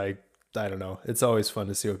 because I don't know, it's always fun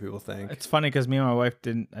to see what people think. It's funny because me and my wife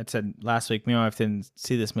didn't. I said last week, me and my wife didn't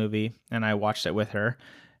see this movie, and I watched it with her,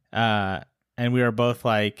 and we were both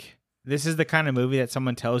like, "This is the kind of movie that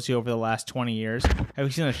someone tells you over the last 20 years. Have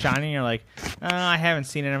you seen The Shining?" And you're like, "I haven't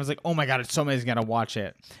seen it." And I was like, "Oh my god, it's so amazing! Gotta watch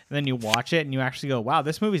it." And then you watch it, and you actually go, "Wow,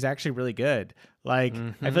 this movie's actually really good." Like,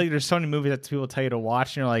 I feel like there's so many movies that people tell you to watch,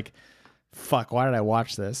 and you're like, "Fuck, why did I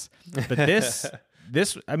watch this?" But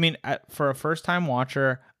this, I mean, for a first time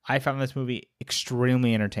watcher, I found this movie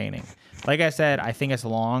extremely entertaining. Like I said, I think it's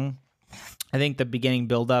long. I think the beginning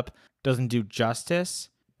buildup doesn't do justice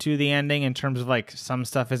to the ending in terms of, like, some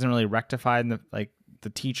stuff isn't really rectified in the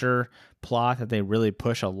teacher plot that they really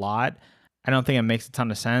push a lot. I don't think it makes a ton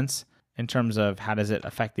of sense in terms of how does it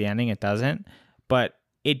affect the ending. It doesn't, but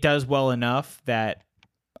it does well enough that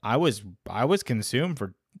I was consumed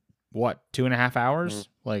for 2.5 hours.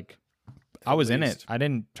 Like, I was in it. I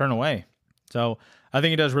didn't turn away. So I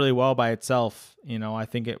think it does really well by itself. I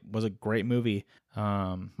think it was a great movie.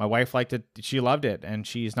 My wife liked it. She loved it. And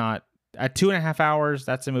she's not at 2.5 hours.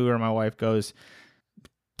 That's a movie where my wife goes,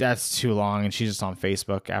 that's too long. And she's just on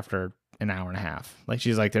Facebook after an hour and a half. Like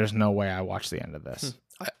she's like, there's no way I watch the end of this.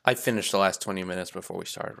 I finished the last 20 minutes before we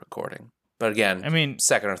started recording. But again, I mean,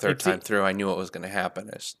 second or third it's- time through, I knew what was going to happen.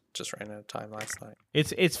 It's just ran out of time last night.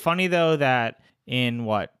 It's funny though that in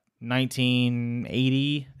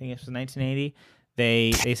 1980, I think it was 1980,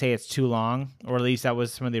 they say it's too long, or at least that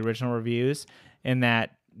was some of the original reviews, and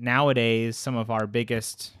that nowadays some of our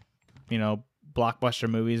biggest, blockbuster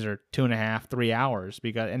movies are 2.5, 3 hours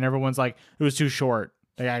and everyone's like, it was too short.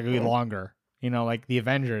 They gotta be longer. Like the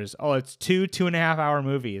Avengers. Oh, it's 2.5 hour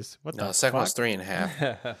movies. What No, the the second fuck? was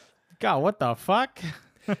 3.5. God, what the fuck?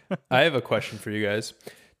 I have a question for you guys.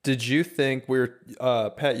 Did you think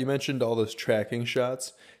Pat, you mentioned all those tracking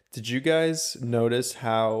shots. Did you guys notice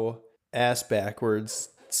how ass backwards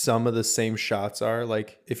some of the same shots are?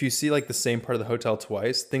 Like if you see like the same part of the hotel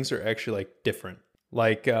twice, things are actually like different.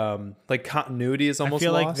 Like continuity is almost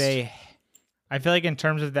lost. I feel like in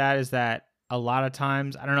terms of that is that a lot of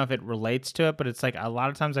times, I don't know if it relates to it, but it's like a lot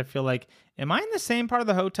of times I feel like, am I in the same part of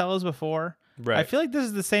the hotel as before? Right. I feel like this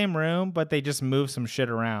is the same room, but they just move some shit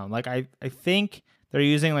around. Like I think they're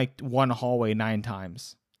using like one hallway 9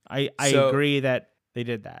 times. I agree that they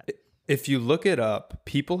did that. If you look it up,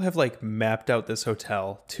 people have like mapped out this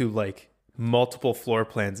hotel to like multiple floor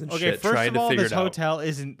plans and Okay, shit, first trying of to all, figure this it out. hotel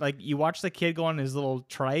isn't like, you watch the kid go on his little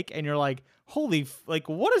trike and you're like, holy, like,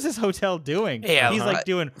 what is this hotel doing? Yeah, He's like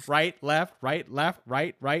doing right, left, right, left,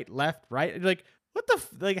 right, left, right. And you're like, what the,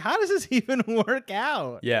 like, how does this even work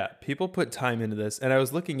out? Yeah, people put time into this, and I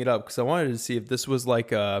was looking it up because I wanted to see if this was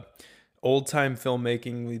like a old time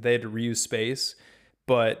filmmaking. They had to reuse space,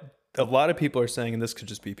 but a lot of people are saying, and this could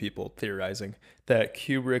just be people theorizing, that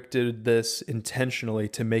Kubrick did this intentionally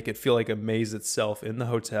to make it feel like a maze itself in the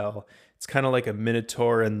hotel. It's kind of like a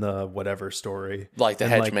Minotaur in the whatever story, Like the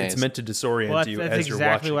And, hedge like, maze. It's meant to disorient Well, you that's as you're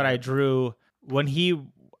exactly watching. what I it. drew when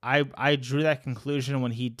I drew that conclusion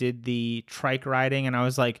when he did the trike riding, and I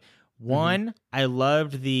was like, one, I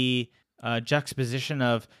loved the juxtaposition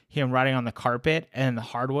of him riding on the carpet and the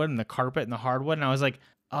hardwood and the carpet and the hardwood, and I was like,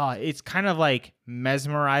 oh, it's kind of like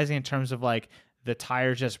mesmerizing in terms of like the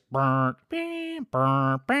tires just burn, burn,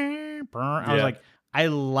 burn, burn. I was Yeah. like, I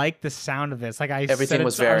like the sound of this. Like I said Everything it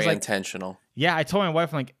was so- I very like, intentional. yeah, I told my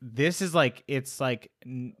wife, I'm like, this is like, it's like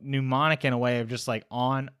mnemonic in a way of just like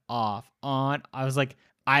on, off, on. I was like,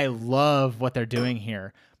 I love what they're doing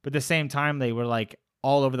here. But at the same time, they were like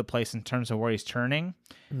all over the place in terms of where he's turning.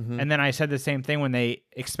 Mhm. And then I said the same thing when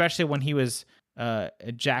especially when he was,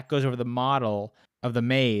 Jack goes over the model of the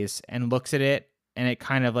maze and looks at it, and it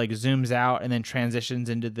kind of like zooms out and then transitions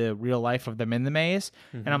into the real life of them in the maze.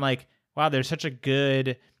 And I'm like, wow, there's such a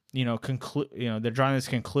good, they're drawing this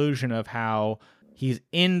conclusion of how he's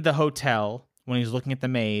in the hotel when he's looking at the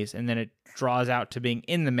maze, and then it draws out to being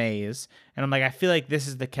in the maze. And I'm like, I feel like this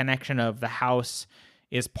is the connection of the house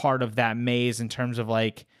is part of that maze in terms of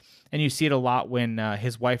like, and you see it a lot when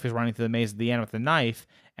his wife is running through the maze at the end with the knife,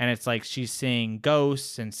 and it's like she's seeing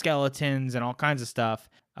ghosts and skeletons and all kinds of stuff.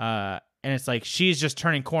 And it's like she's just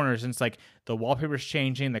turning corners, and it's like the wallpaper's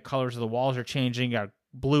changing, the colors of the walls are changing. You got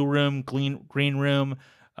blue room, green room,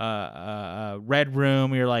 red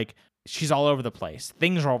room. You're like, she's all over the place.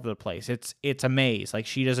 Things are all over the place. It's a maze. Like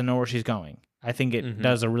she doesn't know where she's going. I think it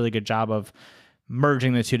does a really good job of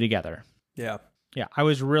merging the two together. Yeah. Yeah,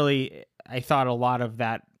 I thought a lot of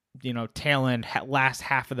that, tail end, last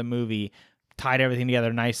half of the movie tied everything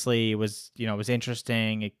together nicely. It was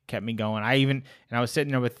interesting. It kept me going. And I was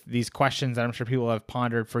sitting there with these questions that I'm sure people have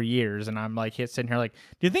pondered for years. And I'm like, sitting here like,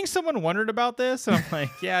 do you think someone wondered about this? And I'm like,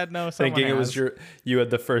 yeah, no, someone Thinking it was has. you had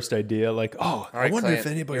the first idea, like, oh, I right, wonder if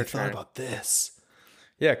Clint, anybody your thought turn. about this.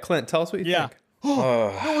 Yeah, Clint, tell us what you Yeah. think.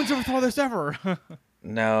 No one's ever thought of this ever.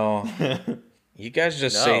 No. You guys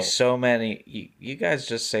just No. say so many. You guys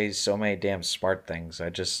just say so many damn smart things.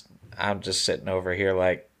 I'm just sitting over here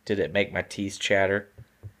like, did it make my teeth chatter?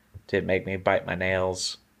 Did it make me bite my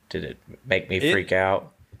nails? Did it make me freak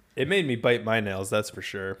out? It made me bite my nails, that's for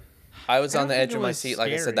sure. I was on the think edge it of my was seat, like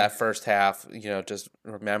I scary. said, that first half, just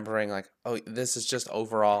remembering like, oh, this is just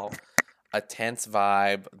overall a tense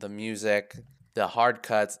vibe, the music, the hard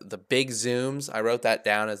cuts, the big zooms. I wrote that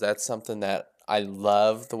down as that's something that I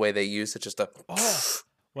love the way they use it. Just a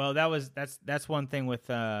Well, that's one thing with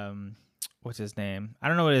what's his name? I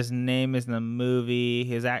don't know what his name is in the movie.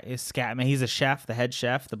 His Scatman. He's a chef, the head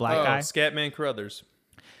chef, the black guy. Scatman Carruthers.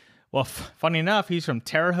 Well, funny enough, he's from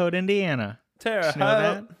Terre Haute, Indiana. Terre Did you know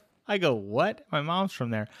that? Haute. I go, what? My mom's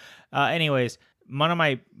from there. Anyways,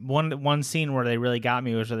 one scene where they really got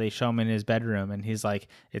me was where they show him in his bedroom, and he's like,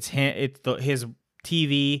 his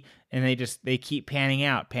TV, and they keep panning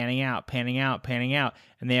out,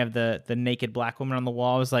 and they have the naked black woman on the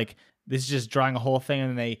wall. I was like, this is just drawing a whole thing, and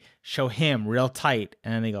then they show him real tight,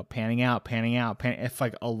 and then they go panning out. It's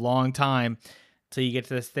like a long time till you get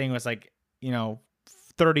to this thing where it's like,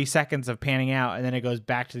 30 seconds of panning out, and then it goes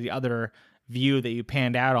back to the other view that you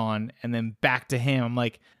panned out on, and then back to him. I'm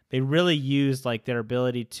like, they really used like their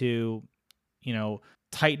ability to,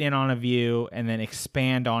 tighten in on a view and then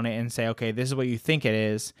expand on it and say, okay, this is what you think it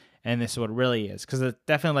is, and this is what it really is. Because it's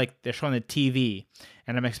definitely like they're showing the TV,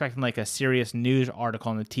 and I'm expecting like a serious news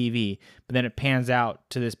article on the TV, but then it pans out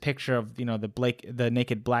to this picture of the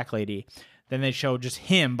naked black lady. Then they show just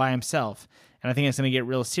him by himself, and I think it's going to get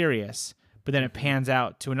real serious. But then it pans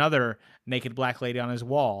out to another naked black lady on his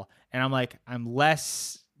wall, and I'm like, I'm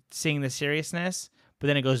less seeing the seriousness. But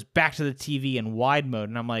then it goes back to the TV in wide mode,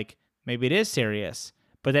 and I'm like, maybe it is serious.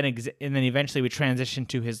 But then and then eventually we transition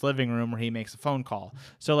to his living room where he makes a phone call.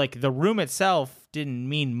 So like the room itself didn't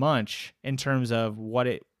mean much in terms of what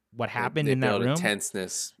happened in that room.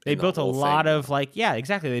 Tenseness. They built a lot of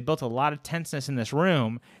exactly. They built a lot of tenseness in this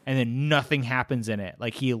room, and then nothing happens in it.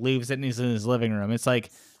 Like he leaves it and he's in his living room. It's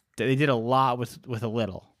like they did a lot with a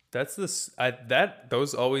little. That's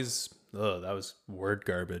those always. Oh, that was word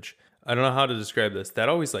garbage. I don't know how to describe this. That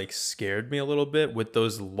always like scared me a little bit with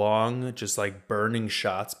those long, just like burning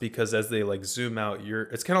shots, because as they like zoom out,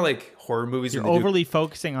 it's kind of like horror movies. You're overly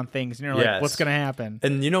focusing on things, and you're like, what's gonna happen?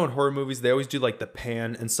 And in horror movies, they always do like the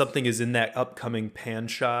pan, and something is in that upcoming pan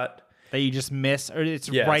shot that you just miss, or it's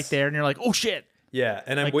right there, and you're like, oh shit. Yeah,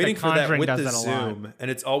 and I'm like waiting for that with the that zoom, and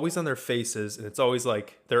it's always on their faces, and it's always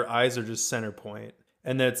like their eyes are just center point.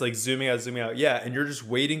 And then it's like zooming out. Yeah. And you're just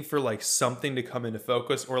waiting for like something to come into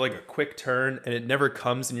focus or like a quick turn, and it never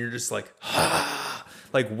comes. And you're just like,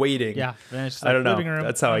 like waiting. Yeah. Then it's just I don't know. Living room,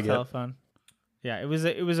 that's how I get. Telephone. Yeah. It was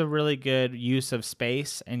a really good use of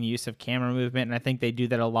space and use of camera movement. And I think they do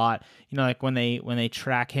that a lot. Like when they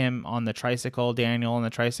track him on the tricycle, Daniel on the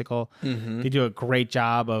tricycle, they do a great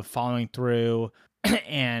job of following through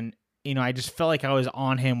and, I just felt like I was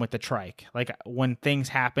on him with the trike. Like when things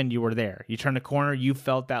happened, you were there. You turned a corner, you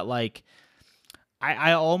felt that like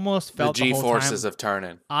I almost felt the G-forces of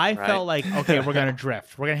turning. I felt like, okay, we're going to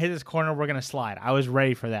drift. We're going to hit this corner. We're going to slide. I was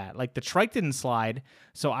ready for that. Like the trike didn't slide.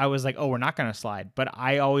 So I was like, oh, we're not going to slide. But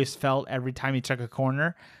I always felt every time he took a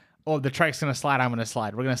corner, oh, the trike's going to slide. I'm going to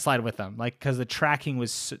slide. We're going to slide with them. Like, because the tracking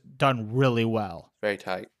was done really well. Very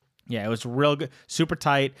tight. Yeah, it was real good. Super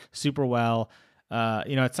tight, super well.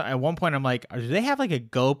 It's at one point I'm like, do they have like a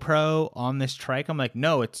GoPro on this trike? I'm like,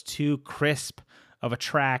 no, it's too crisp of a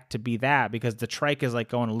track to be that, because the trike is like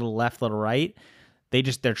going a little left, little right.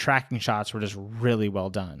 Their tracking shots were just really well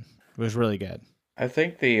done. It was really good. I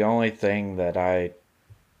think the only thing that I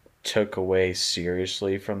took away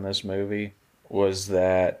seriously from this movie was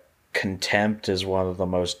that contempt is one of the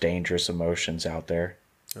most dangerous emotions out there.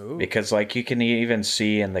 Ooh. Because like you can even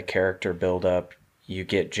see in the character build up, you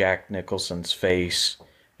get Jack Nicholson's face,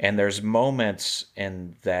 and there's moments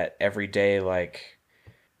in that every day, like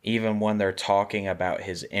even when they're talking about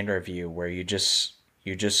his interview, where you just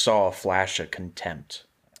saw a flash of contempt.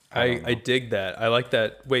 I dig that. I like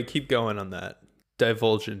that. Wait, keep going on that.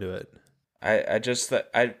 Divulge into it.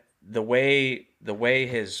 The way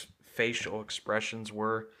his facial expressions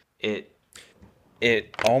were,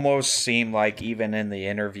 it almost seemed like even in the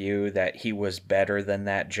interview that he was better than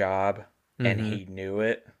that job. And he knew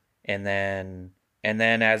it. And then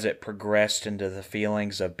as it progressed into the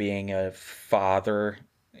feelings of being a father,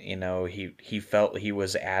 he felt he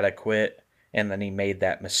was adequate, and then he made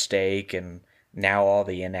that mistake, and now all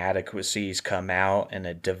the inadequacies come out, and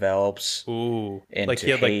it develops into like he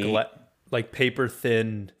had hate. like paper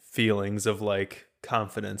thin feelings of like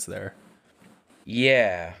confidence there.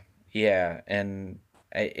 Yeah. And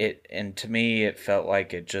to me it felt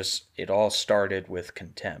like it all started with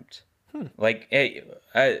contempt. Like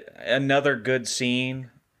another good scene,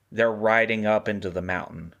 they're riding up into the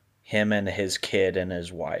mountain, him and his kid and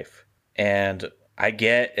his wife. And I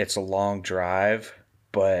get it's a long drive,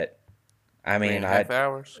 but I mean, 3.5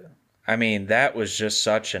 hours. I mean, that was just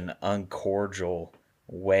such an uncordial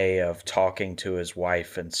way of talking to his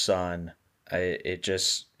wife and son.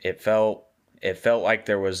 It felt like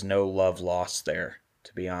there was no love lost there,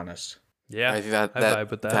 to be honest. Yeah, I think vibe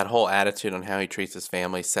with that. That whole attitude on how he treats his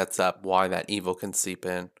family sets up why that evil can seep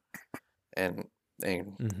in, and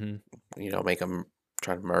make him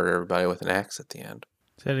try to murder everybody with an axe at the end.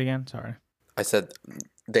 Say it again. Sorry. I said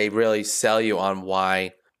they really sell you on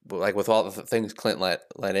why, like with all the things Clint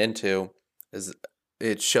let into, is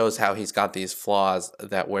it shows how he's got these flaws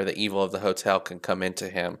that where the evil of the hotel can come into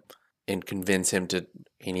him and convince him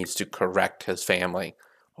he needs to correct his family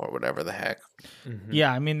or whatever the heck. Mhm.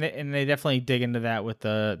 Yeah, I mean, and they definitely dig into that with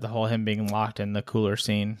the whole him being locked in the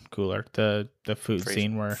the food Freeze-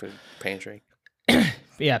 scene where food pantry.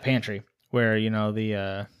 yeah, pantry, where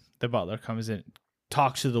the butler comes in,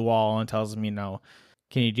 talks to the wall, and tells him,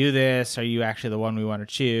 can you do this? Are you actually the one we want to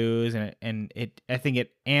choose? And I think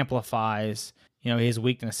it amplifies, his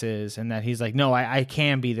weaknesses, and that he's like, no, I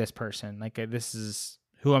can be this person. Like, this is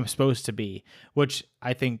who I'm supposed to be, which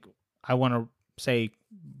I think I want to say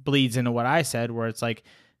bleeds into what I said, where it's like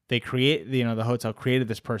they create, the hotel created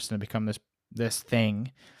this person to become this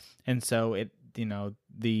thing, and so it,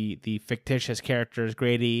 the fictitious characters,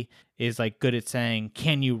 Grady is like good at saying,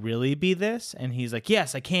 can you really be this? And he's like,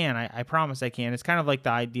 yes, I can. I promise I can. It's kind of like the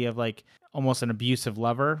idea of like almost an abusive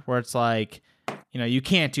lover, where it's like, you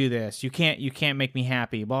can't do this. You can't make me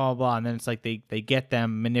happy, blah, blah, blah. And then it's like they get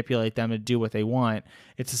them, manipulate them to do what they want.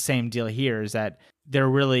 It's the same deal here, is that they're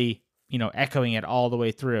really, echoing it all the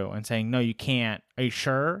way through and saying, no, you can't. Are you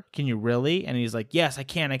sure? Can you really? And he's like, yes, I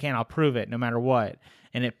can. I'll prove it no matter what.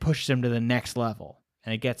 And it pushes him to the next level,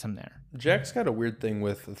 and it gets him there. Jack's got a weird thing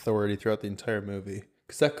with authority throughout the entire movie,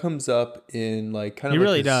 because that comes up in like kind He of like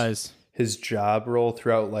really does. his job role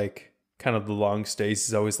throughout like kind of the long stays.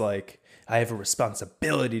 He's always like, I have a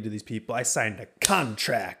responsibility to these people. I signed a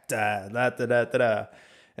contract. Da, da, da, da, da.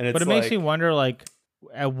 And it's But it makes me wonder, like,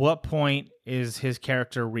 at what point is his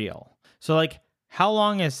character real? So, like, how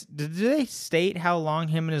long did they state how long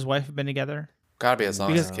him and his wife have been together? Gotta be as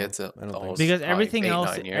long as Because- kids. I don't think so. Because everything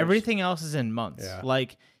 8-9 years. else is in months. Yeah.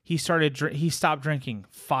 Like, he stopped drinking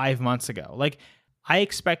 5 months ago. Like, I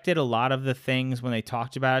expected a lot of the things when they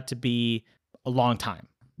talked about it to be a long time.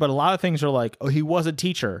 But a lot of things are like, oh, he was a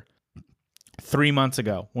teacher 3 months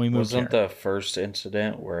ago when we moved Wasn't here. the first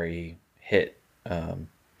incident where he hit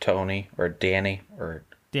Tony or Danny or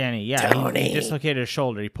Danny, yeah, Tony. he dislocated his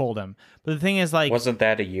shoulder. He pulled him. But the thing is, like, wasn't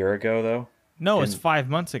that a year ago though? no, it's and- 5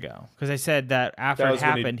 months ago. Because I said that after That it was when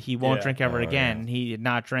happened, he won't yeah. drink ever Oh, again. yeah. And he did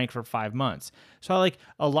not drink for 5 months. So I like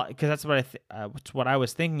a lot, because that's what what I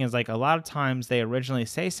was thinking is like a lot of times they originally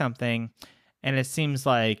say something, and it seems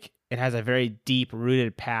like it has a very deep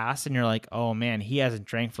rooted past, and you're like, oh man, he hasn't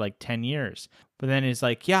drank for like 10 years. But then it's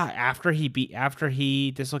like, yeah, after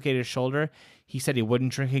he dislocated his shoulder, he said he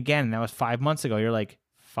wouldn't drink again. And that was 5 months ago. You're like,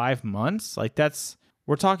 5 months? Like,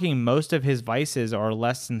 we're talking most of his vices are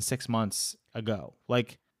less than 6 months ago.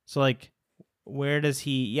 Like, so like, where does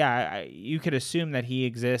he, you could assume that he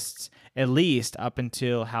exists at least up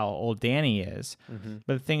until how old Danny is. Mm-hmm.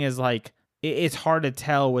 But the thing is, like, it's hard to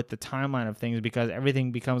tell with the timeline of things, because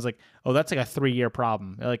everything becomes like, oh, that's like a 3-year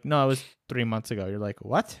problem. They're like, no, it was 3 months ago. You're like,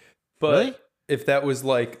 what? But Really? if that was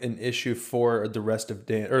like an issue for the rest of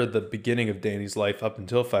the beginning of Danny's life up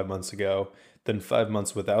until 5 months ago, then 5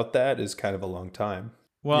 months without that is kind of a long time.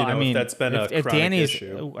 Well, You know, I if mean, that's been a if chronic Danny's,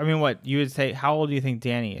 issue. I mean, what you would say? How old do you think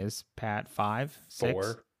Danny is, Pat? 5, 6?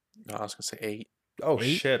 4. No, I was gonna say 8. Oh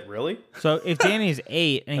 8? shit! Really? So if Danny's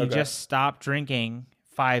 8 and he Okay. just stopped drinking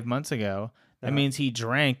 5 months ago, that Uh-huh. means he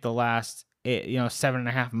drank the last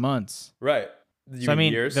 7.5 months. Right. You So I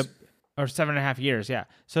mean, years. or 7.5 years, yeah.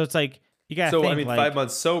 So it's like you gotta So think, I mean, like, 5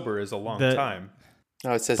 months sober is a long the- time.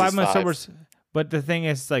 No, it says 5 he's months 5. sober. But the thing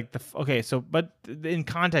is, like, but in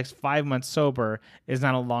context, 5 months sober is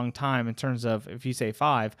not a long time in terms of, if you say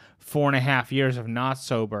 4.5 years of not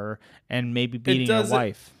sober and maybe beating your doesn't-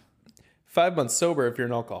 wife. 5 months sober, if you're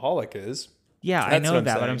an alcoholic, is. Yeah, I That's know what I'm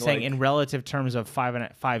that, but I'm saying, saying like- in relative terms of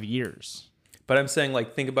 5 years. But I'm saying,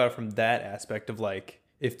 like, think about it from that aspect of, like,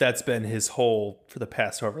 if that's been his whole for the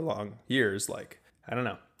past however long years, like, I don't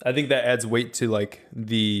know. I think that adds weight to, like,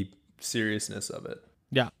 the seriousness of it.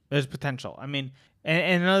 Yeah, there's potential. I mean,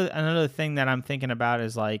 and another thing that I'm thinking about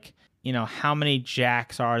is, like, how many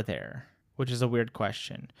Jacks are there? Which is a weird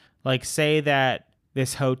question. Like, say that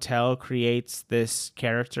this hotel creates this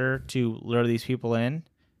character to lure these people in,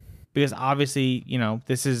 because obviously,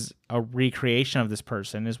 this is a recreation of this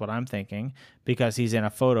person, is what I'm thinking, because he's in a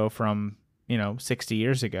photo from 60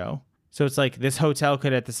 years ago. So it's like this hotel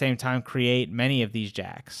could at the same time create many of these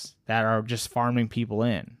Jacks that are just farming people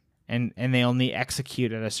in. And they only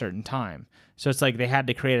execute at a certain time. So it's like they had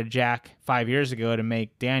to create a Jack 5 years ago to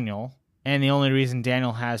make Daniel. And the only reason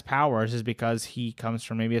Daniel has powers is because he comes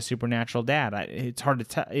from maybe a supernatural dad. It's hard to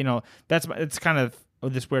tell. It's kind of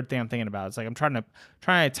this weird thing I'm thinking about. It's like I'm trying to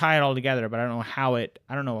tie it all together, but I don't know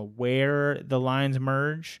I don't know where the lines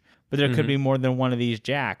merge. But there could be more than one of these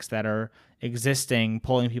Jacks that are existing,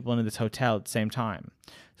 pulling people into this hotel at the same time.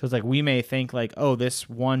 So it's like we may think like, oh, this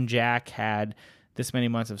one Jack had this many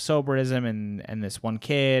months of soberism and this one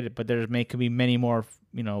kid, but could be many more,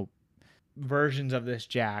 versions of this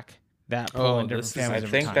Jack that pulling different this is- families. I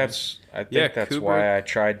over think time. that's Kubrick- why I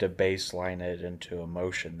tried to baseline it into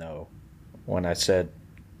emotion, though. When I said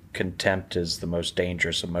contempt is the most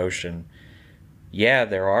dangerous emotion, yeah,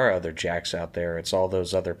 there are other Jacks out there. It's all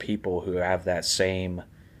those other people who have that same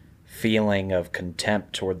feeling of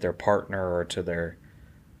contempt toward their partner or to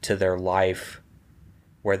their life,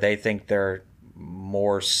 where they think they're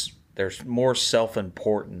more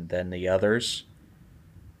self-important than the others,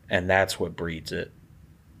 and that's what breeds it.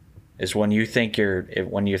 Is when you think you're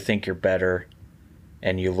better,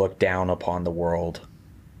 and you look down upon the world,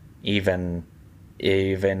 even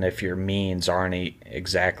if your means aren't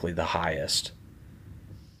exactly the highest.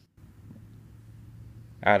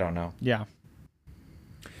 I don't know. Yeah.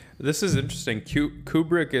 This is interesting.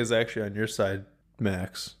 Kubrick is actually on your side,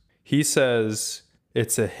 Max. He says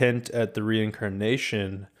it's a hint at the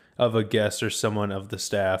reincarnation of a guest or someone of the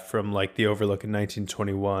staff from like The Overlook in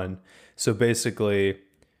 1921. So basically,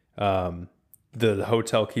 the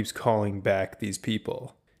hotel keeps calling back these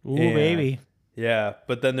people. Ooh, And- baby. Yeah,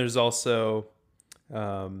 but then there's also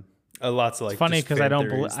lots of like. It's funny just because fan I don't.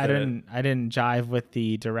 theories I that- didn't jive with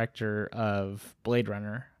the director of Blade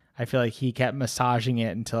Runner. I feel like he kept massaging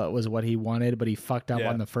it until it was what he wanted, but he fucked up Yeah.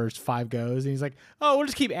 on the first 5 goes, and he's like, "Oh, we'll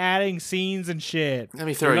just keep adding scenes and shit." Let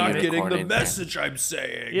me throw You're a not unicorn getting the in there. message I'm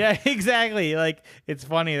saying. Yeah, exactly. Like it's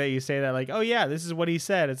funny that you say that. Like, oh yeah, this is what he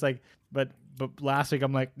said. It's like, but last week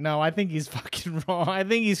I'm like, no, I think he's fucking wrong. I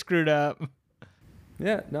think he screwed up.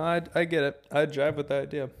 Yeah, no, I get it. I jive with that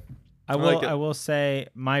idea. I like it. will say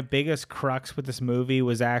my biggest crux with this movie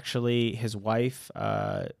was actually his wife,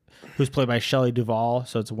 who's played by Shelley Duvall.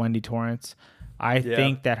 So it's Wendy Torrance. I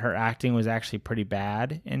think that her acting was actually pretty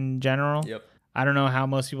bad in general. Yep. I don't know how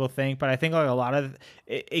most people think, but I think like a lot of,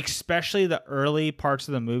 especially the early parts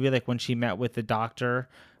of the movie, like when she met with the doctor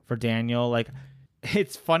for Daniel, like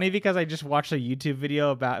it's funny because I just watched a YouTube video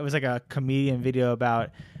about, it was like a comedian video about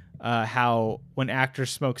how when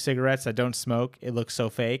actors smoke cigarettes that don't smoke, it looks so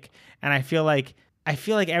fake. And I feel like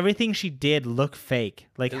everything she did looked fake.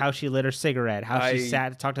 Like how she lit her cigarette, how she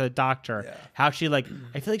sat to talk to the doctor, how she like,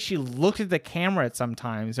 I feel like she looked at the camera at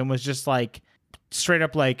sometimes and was just like straight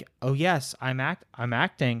up like, oh yes, I'm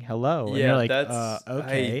acting. Hello. And you're like, that's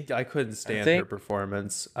okay. I couldn't stand think- her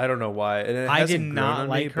performance. I don't know why. And it I hasn't did grown not on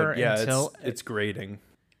like me, her but yeah, until- it's grating.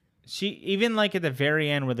 She even like at the very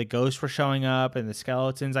end where the ghosts were showing up and the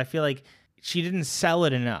skeletons, I feel like she didn't sell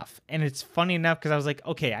it enough. And it's funny enough because I was like,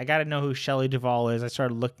 okay, I got to know who Shelley Duvall is. I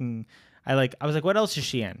started looking. I was like, what else is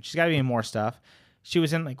she in? She's got to be in more stuff. She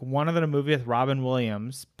was in like one of the movie with Robin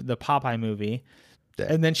Williams, the Popeye movie,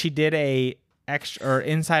 and then she did a extra or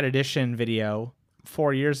Inside Edition video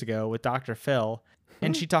 4 years ago with Dr. Phil,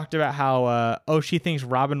 and she talked about how she thinks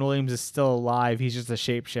Robin Williams is still alive. He's just a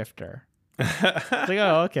shapeshifter. It's like,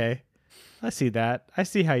 oh, okay. I see that. I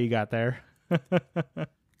see how you got there.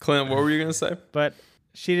 Clint, what were you gonna say? But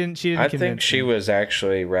she didn't I think convince she me. was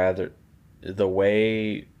actually rather, the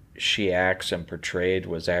way she acts and portrayed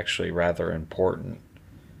was actually rather important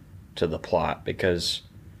to the plot, because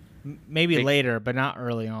Maybe later, but not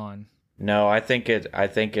early on. no, I think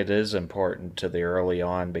it is important to the early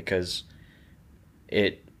on, because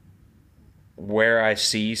where I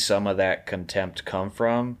see some of that contempt come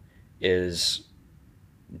from is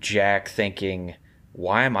Jack thinking,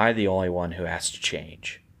 why am I the only one who has to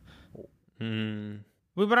change?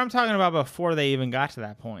 But I'm talking about before they even got to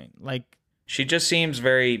that point. Like, She just seems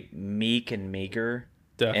very meek and meager.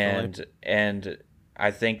 Definitely. And I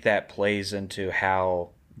think that plays into how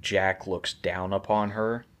Jack looks down upon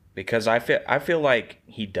her, because I feel like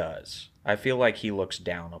he does. I feel like he looks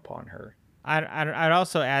down upon her. I'd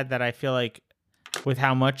also add that I feel like with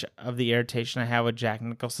how much of the irritation I have with Jack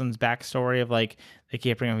Nicholson's backstory of like they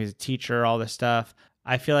keep bringing up he's a teacher, all this stuff.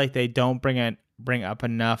 I feel like they don't bring up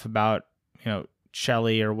enough about,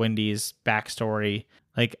 Shelley or Wendy's backstory.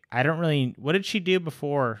 Like I don't really. What did she do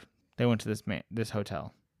before they went to this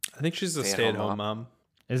hotel? I think she's a Stay-at-home stay-at-home mom.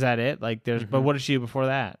 Is that it? Like there's. But what did she do before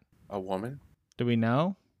that? A woman? Do we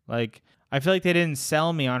know? Like I feel like they didn't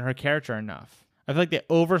sell me on her character enough. I feel like they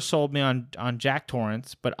oversold me on Jack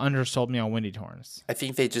Torrance, but undersold me on Wendy Torrance. I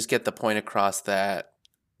think they just get the point across that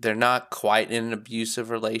they're not quite in an abusive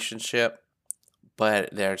relationship, but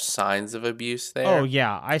there's signs of abuse there. Oh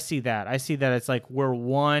yeah, I see that. I see that it's like we're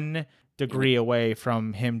 1 degree away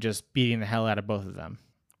from him just beating the hell out of both of them.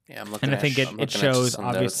 Yeah, I'm looking And I at think I'm it looking at shows some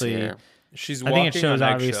notes obviously. here. She's I walking think it shows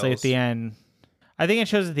on obviously at eggshells. the end. I think it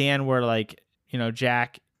shows at the end where like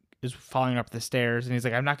Jack is falling up the stairs and he's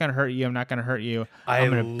like, "I'm not gonna hurt you. I'm not gonna hurt you.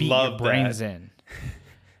 I'm gonna beat your love brains that. in."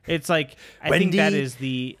 It's like I think that Wendy? is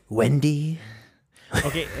the Wendy.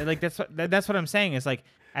 okay. Like that's what I'm saying. It's like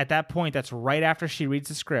At that point, that's right after she reads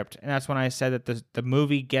the script, and that's when I said that the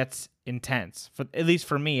movie gets intense, for at least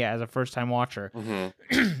for me as a first time watcher,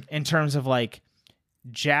 in terms of like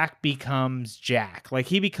Jack becomes Jack. Like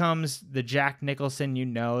he becomes the Jack Nicholson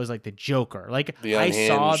is like the Joker. Like I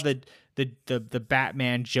saw the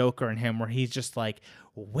Batman Joker in him where he's just like,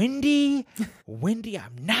 Wendy,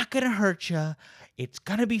 I'm not gonna hurt you. It's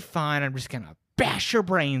gonna be fine. I'm just gonna bash your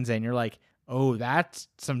brains in. You're like, oh, that's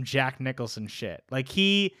some Jack Nicholson shit. Like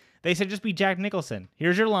they said, just be Jack Nicholson.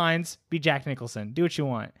 Here's your lines. Be Jack Nicholson. Do what you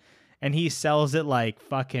want. And he sells it like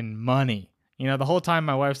fucking money. The whole time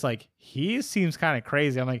my wife's like, he seems kind of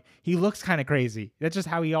crazy. I'm like, he looks kind of crazy. That's just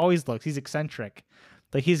how he always looks. He's eccentric.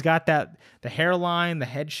 Like he's got the hairline, the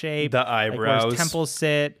head shape, the eyebrows, like where his temples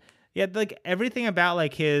sit. Yeah, like everything about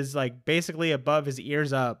like his like basically above his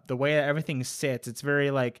ears up, the way that everything sits, it's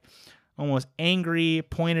very like almost angry,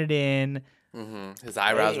 pointed in. Mm-hmm. His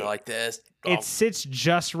eyebrows are like this. It sits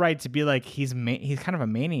just right to be like he's kind of a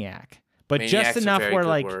maniac, but Maniac's just enough where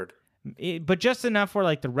like. Word. But just enough where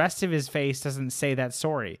like the rest of his face doesn't say that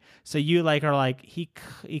story. So you like are like he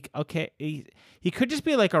could just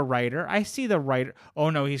be like a writer. I see the writer. Oh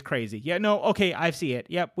no, he's crazy. Yeah, no, okay, I see it.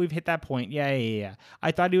 Yep, we've hit that point. Yeah.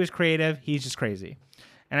 I thought he was creative. He's just crazy.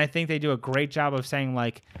 And I think they do a great job of saying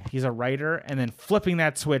like he's a writer and then flipping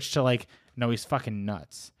that switch to like no, he's fucking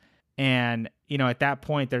nuts. And at that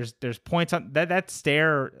point there's points on that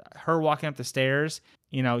stair, her walking up the stairs.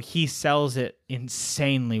 He sells it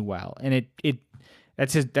insanely well, and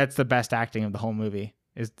that's the best acting of the whole movie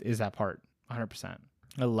is that part. 100%.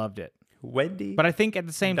 I loved it. Wendy, but I think at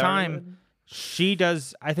the same time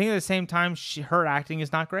her acting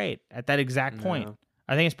is not great at that exact point.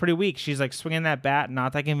 I think it's pretty weak. She's like swinging that bat,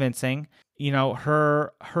 not that convincing.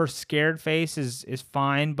 Her scared face is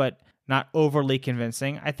fine, but not overly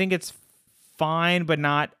convincing. I think it's fine, but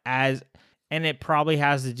not as. And it probably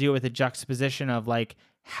has to do with the juxtaposition of like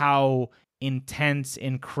how intense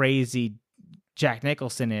and crazy Jack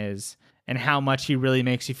Nicholson is and how much he really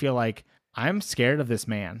makes you feel like I'm scared of this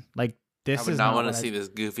man. Like this I would is not want to see this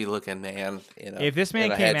goofy looking man. If this man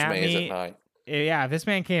came at me, if this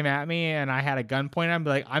man came at me and I had a gun pointed, I'd be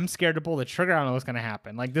like, I'm scared to pull the trigger. I don't know what's gonna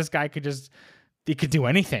happen. Like this guy could do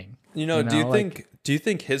anything. Do you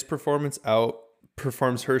think his performance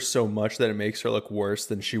outperforms her so much that it makes her look worse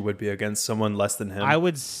than she would be against someone less than him? I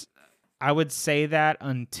would say that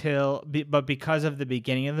but because of the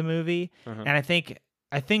beginning of the movie, and I think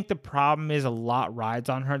the problem is a lot rides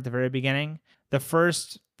on her at the very beginning. The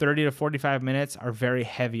first 30 to 45 minutes are very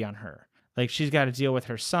heavy on her. Like she's got to deal with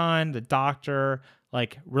her son, the doctor,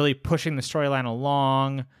 like really pushing the storyline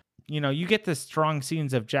along. You get the strong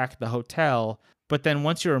scenes of Jack at the hotel, but then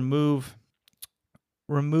once you remove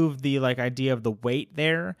the like idea of the weight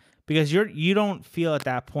there, because you don't feel at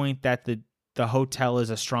that point that the hotel is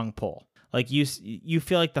a strong pull. Like you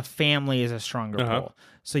feel like the family is a stronger pull.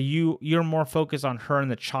 So you're more focused on her and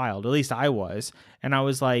the child. At least I was. And I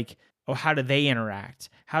was like, oh, how do they interact?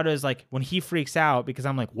 How does like when he freaks out because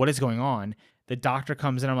I'm like, what is going on? The doctor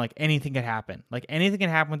comes in. I'm like, anything could happen. Like anything can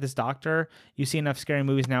happen with this doctor. You see enough scary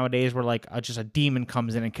movies nowadays where like just a demon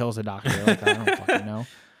comes in and kills the doctor. Like I don't fucking know.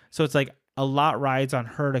 So it's like a lot rides on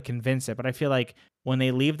her to convince it. But I feel like when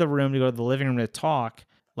they leave the room to go to the living room to talk,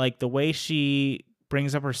 like the way she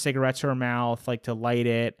brings up her cigarette to her mouth, like to light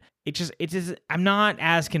it, I'm not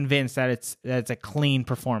as convinced that it's a clean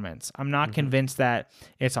performance. I'm not convinced that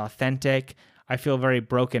it's authentic. I feel very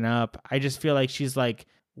broken up. I just feel like she's like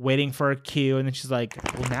waiting for a cue and then she's like,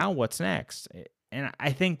 well, now what's next? And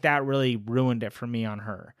I think that really ruined it for me on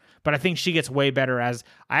her. But I think she gets way better as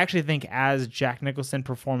Jack Nicholson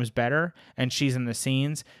performs better and she's in the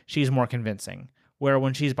scenes, she's more convincing. Where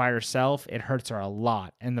when she's by herself, it hurts her a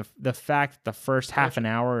lot. And the fact that the first half an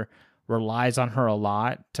hour relies on her a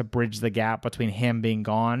lot to bridge the gap between him being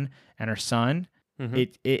gone and her son,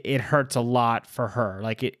 it hurts a lot for her.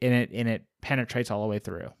 Like it penetrates all the way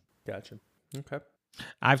through. Gotcha. Okay.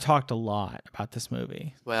 I've talked a lot about this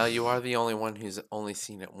movie. Well, you are the only one who's only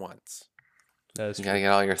seen it once. That is You true. gotta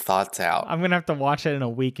get all your thoughts out. I'm gonna have to watch it in a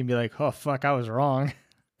week and be like, oh fuck, I was wrong.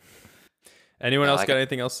 Anyone Yeah, else like got it.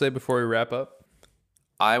 anything else to say before we wrap up?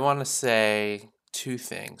 I want to say two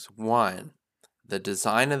things. One, the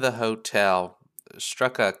design of the hotel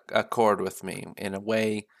struck a chord with me in a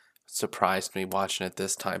way surprised me watching it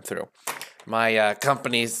this time through. My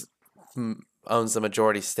company's owns the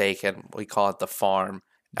majority stake, and we call it the farm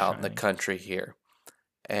out in the country here.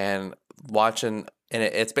 And watching, and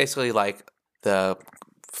it's basically like the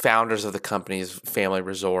founders of the company's family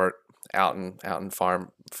resort out in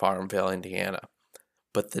Farmville, Indiana.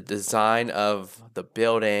 But the design of the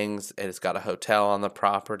buildings, it's got a hotel on the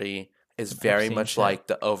property. is very seen much shit. like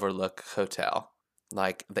the Overlook Hotel,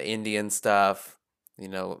 like the Indian stuff,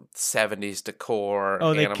 70s decor.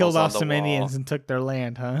 Oh, they animals killed on off the some wall. Indians and took their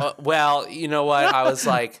land, huh? Well, you know what? I was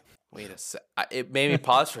like, wait a sec. It made me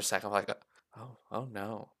pause for a second. I'm like, oh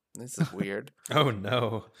no, this is weird. Oh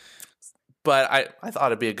no. But I thought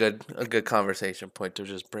it'd be a good conversation point to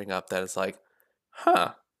just bring up that it's like,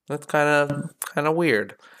 that's kind of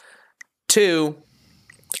weird. 2,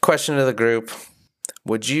 question to the group: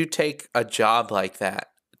 would you take a job like that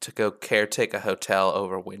to go caretake a hotel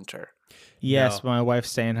over winter? Yes, No. my wife's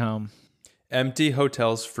staying home. Empty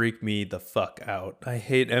hotels freak me the fuck out. I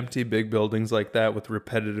hate empty big buildings like that with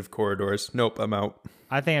repetitive corridors. Nope, I'm out.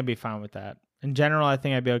 I think I'd be fine with that. In general, I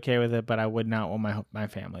think I'd be okay with it, but I would not want my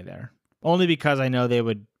family there. Only because I know they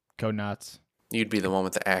would go nuts. You'd be the one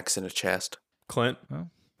with the axe in the chest. Clint?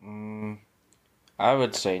 I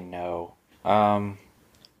would say no.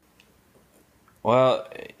 Well,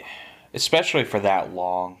 especially for that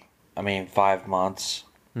long. I mean, 5 months.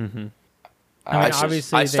 Mm-hmm. I mean,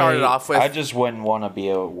 obviously, I started they- off with I just wouldn't want to be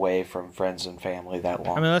away from friends and family that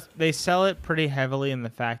long. I mean, they sell it pretty heavily in the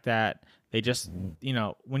fact that they just,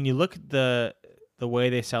 when you look at the way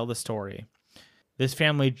they sell the story, this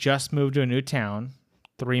family just moved to a new town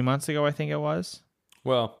 3 months ago, I think it was.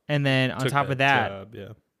 Well, And then on took top of that, job, yeah.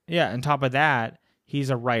 yeah, on top of that, he's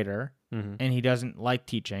a writer Mhm. and he doesn't like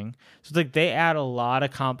teaching. So it's like they add a lot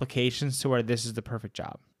of complications to where this is the perfect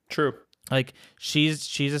job. True. Like she's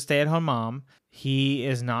a stay-at-home mom. He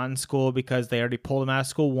is not in school because they already pulled him out of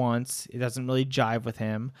school once. It doesn't really jive with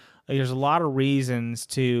him. Like there's a lot of reasons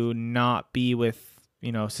to not be with,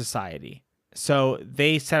 society. So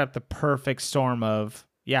they set up the perfect storm of,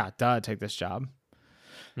 take this job.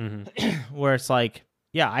 Mm-hmm. Where it's like,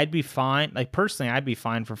 I'd be fine. Like personally, I'd be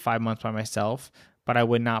fine for 5 months by myself, but I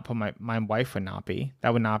would not put my wife would not be.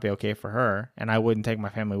 That would not be okay for her, and I wouldn't take my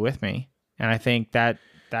family with me. And I think that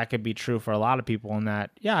could be true for a lot of people in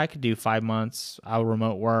that, I could do 5 months. I'll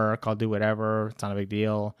remote work. I'll do whatever. It's not a big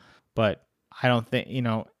deal. But I don't think,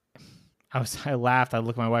 I laughed. I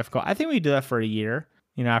looked at my wife and go, I think we do that for a year.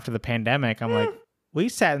 After the pandemic, I'm like, we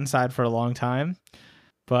sat inside for a long time,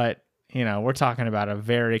 but we're talking about a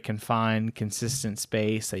very confined, consistent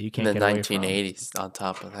space that you can't in the get away from. 1980s on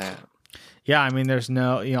top of that. Yeah, I mean, there's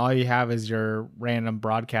no, all you have is your random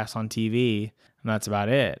broadcast on TV, and that's about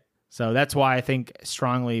it. So that's why I think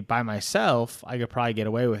strongly by myself, I could probably get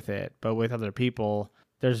away with it. But with other people,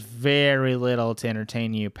 there's very little to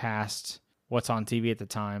entertain you past what's on TV at the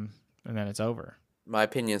time, and then it's over. My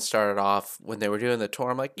opinion started off when they were doing the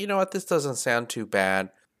tour. I'm like, you know what? This doesn't sound too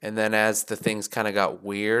bad. And then as the things kind of got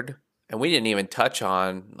weird, and we didn't even touch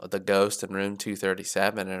on the ghost in room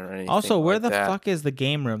 237 or anything. Also, where like the that. fuck is the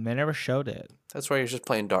game room? They never showed it. That's where you're just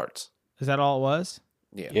playing darts. Is that all it was?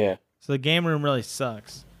 Yeah. So the game room really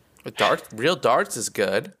sucks. But real darts is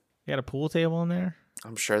good. You got a pool table in there?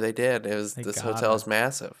 I'm sure they did. This Thank hotel God. is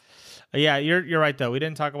massive. Yeah, you're right though. We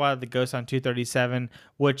didn't talk about the ghost on 237,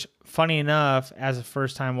 which funny enough, as a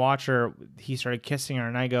first time watcher, he started kissing her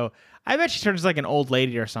and I go, I bet she turns like an old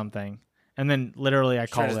lady or something. And then literally I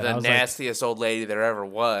called She's it. the I was nastiest old lady there ever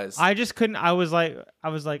was. I just couldn't. I was like,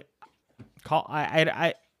 I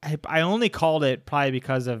only called it probably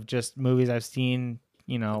because of just movies I've seen.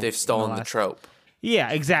 They've stolen the trope.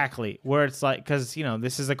 Yeah, exactly. Where it's like, because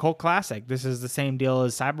this is a cult classic. This is the same deal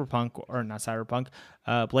as Cyberpunk, or not Cyberpunk,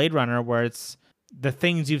 Blade Runner, where it's the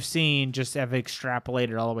things you've seen just have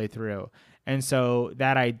extrapolated all the way through. And so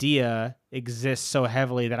that idea exists so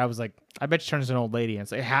heavily that I was like, I bet she turns into an old lady. And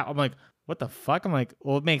it's like, I'm like, what the fuck? I'm like,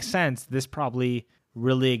 well, it makes sense. This probably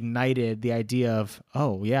really ignited the idea of,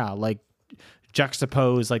 oh yeah, like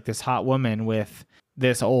juxtapose like this hot woman with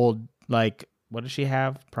this old, like, what does she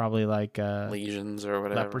have? Probably like Lesions or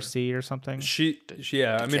whatever. leprosy or something.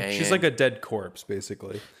 Yeah, I mean, she's like a dead corpse,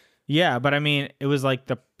 basically. Yeah, but I mean, it was like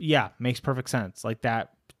makes perfect sense. Like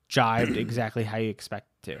that jived exactly how you expect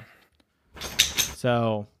it to.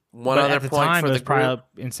 So One but other at the point time, for it the was probably group.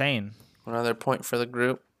 insane. One other point for the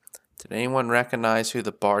group. Did anyone recognize who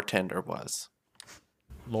the bartender was?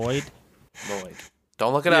 Lloyd.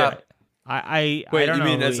 Don't look it Yeah. up. I Wait, don't you know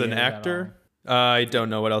mean who as he an is at actor? I don't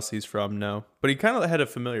know what else he's from, no. But he kind of had a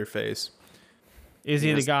familiar face. all. Is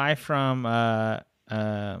he Yes. the guy from? Hang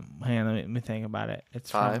on, let me think about it.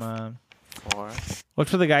 It's 5, from. 4,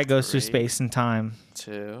 What's where the guy goes through 3. space and time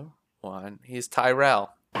 2, 1. He's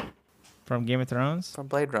Tyrell from Game of Thrones? from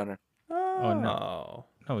Blade Runner. Oh no,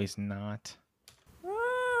 no, he's not.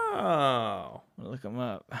 Oh. Look him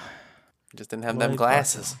up. Just didn't have them Lloyd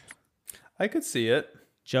glasses. I could see it.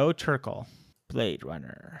 Joe Turkel, Blade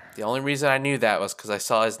Runner. The only reason I knew that was because I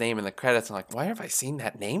saw his name in the credits. I'm like, why have I seen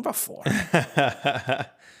that name before?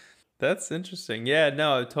 That's interesting. Yeah,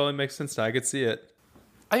 no, it totally makes sense. I could see it.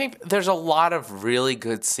 I think there's a lot of really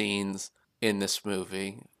good scenes in this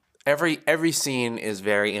movie. Every scene is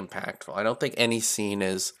very impactful. I don't think any scene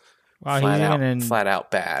is Wow, he's even in. flat out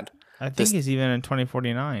bad. I think he's even in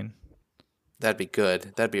 2049. That'd be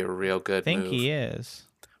good. That'd be a real good I think move. he is.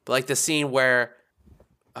 But like the scene where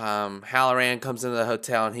Halloran comes into the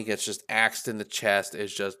hotel and he gets just axed in the chest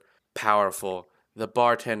is just powerful. The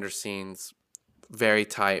bartender scene's very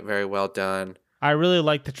tight, very well done. I really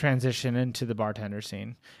like the transition into the bartender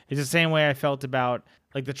scene. It's the same way I felt about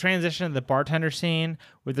like the transition of the bartender scene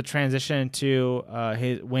with the transition to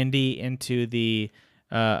his Wendy into the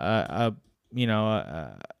what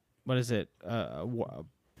is it?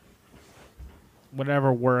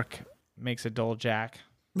 Whatever work makes a dull Jack.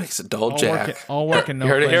 Makes a dull Jack. All work and no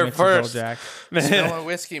You heard it play here makes first. a dull Jack. Smelling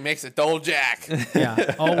whiskey makes a dull Jack.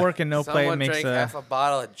 Yeah, all work and no play Someone makes drank half a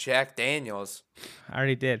bottle of Jack Daniels. I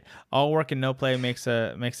already did. All work and no play makes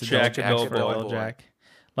a Jack dull a dull Jack for a boy. dull Jack.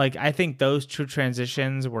 Like I think those two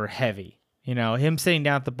transitions were heavy. You know, him sitting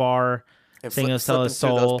down at the bar, And saying he'll sell his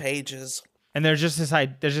flipping through soul, those pages. and there's just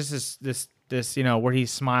this you know where he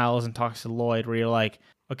smiles and talks to Lloyd, where you're like,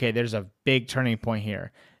 okay, there's a big turning point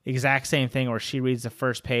here. Exact same thing where she reads the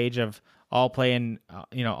first page of all play and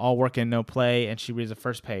all work and no play, and she reads the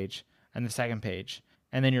first page and the second page,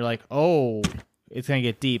 and then you're like, oh, it's gonna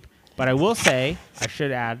get deep. But I will say, I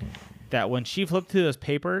should add that when she flipped through those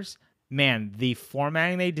papers, man, the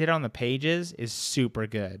formatting they did on the pages is super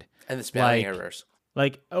good. And the spelling Like- errors.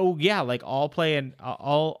 Like, oh yeah, like all play and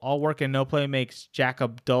all work and no play makes Jack a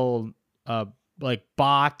dull like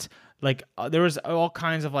bot. Like there was all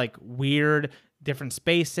kinds of like weird different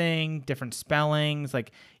spacing, different spellings.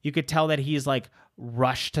 Like you could tell that he's like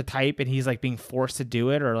rushed to type and he's like being forced to do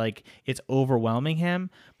it, or like it's overwhelming him.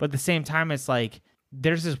 But at the same time, it's like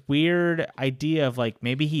there's this weird idea of like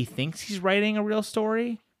maybe he thinks he's writing a real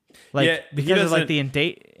story. Like Yeah, he because of like doesn't-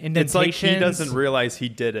 the indentations. It's like he doesn't realize he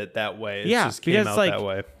did it that way. It Yeah, just came because, out like, that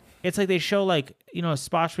way. It's like they show like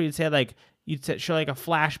spots where you'd say like show like a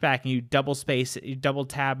flashback and you double space it, you double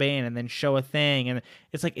tab in and then show a thing, and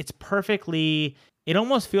it's like it's perfectly. It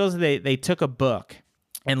almost feels like they took a book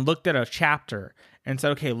and looked at a chapter and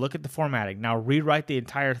said, okay, look at the formatting, now rewrite the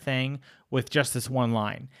entire thing with just this one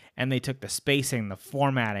line, and they took the spacing, the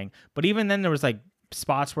formatting, but even then there was like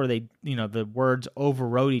spots where they the words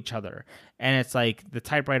overwrote each other, and it's like the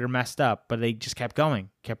typewriter messed up, but they just kept going,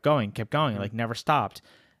 like never stopped.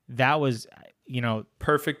 That was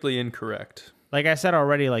Perfectly incorrect. like I said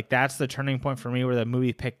already, like that's the turning point for me where the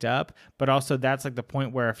movie picked up, but also that's like the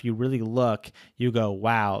point where if you really look, you go,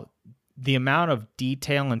 wow, the amount of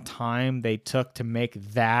detail and time they took to make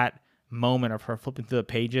that moment of her flipping through the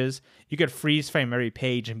pages. You could freeze frame every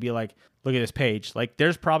page and be like, look at this page. Like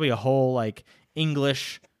there's probably a whole like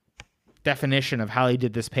English definition of how he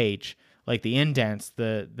did this page, like the indents,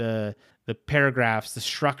 the paragraphs, the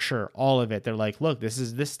structure, all of it. They're like, look, this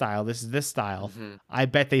is this style, this is this style. Mm-hmm. I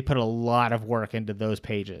bet they put a lot of work into those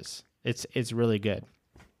pages. It's really good.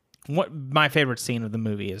 What my favorite scene of the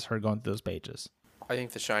movie is her going through those pages. I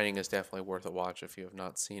think The Shining is definitely worth a watch if you have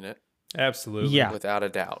not seen it. Absolutely. Yeah. Without a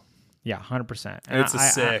doubt. Yeah, 100%. It's a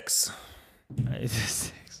 6. It's a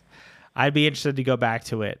 6. I'd be interested to go back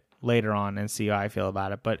to it later on and see how I feel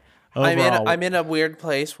about it. But overall, I'm in a weird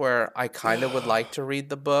place where I kind of would like to read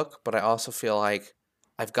the book, but I also feel like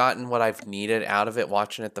I've gotten what I've needed out of it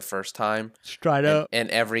watching it the first time. straight up, And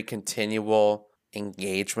every continual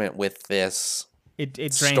engagement with this it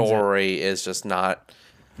drains story is just not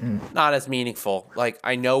as meaningful. Like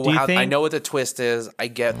I know Do you I think- know what the twist is. I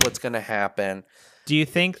get what's gonna happen. Do you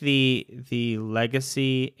think the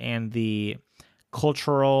legacy and the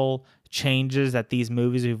cultural changes that these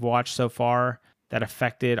movies we've watched so far that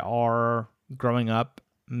affected our growing up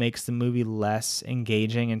makes the movie less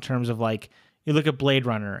engaging in terms of like you look at Blade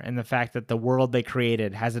Runner and the fact that the world they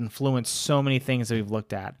created has influenced so many things that we've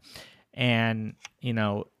looked at, and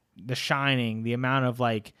The Shining, the amount of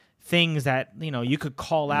like things that you could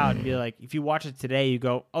call out and be like, if you watch it today, you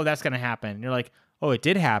go, oh, that's gonna happen. And you're like, oh, it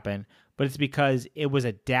did happen. But it's because it was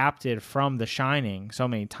adapted from The Shining so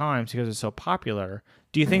many times because it's so popular.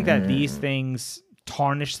 Do you think that these things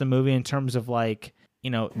tarnish the movie in terms of like,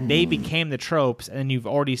 they became the tropes and you've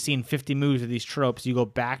already seen 50 movies of these tropes. You go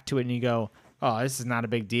back to it and you go, oh, this is not a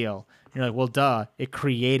big deal. And you're like, well, duh, it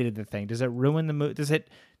created the thing. Does it ruin the movie? Does it?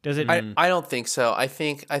 I don't think so. I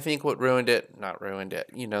think what ruined it,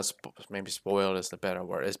 maybe spoiled is the better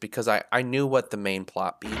word, is because I knew what the main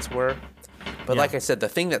plot beats were. But like I said, the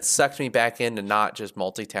thing that sucked me back into not just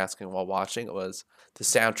multitasking while watching it was the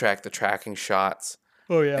soundtrack, the tracking shots,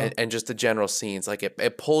 Oh yeah. and just the general scenes. Like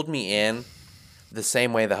it pulled me in the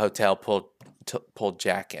same way the hotel pulled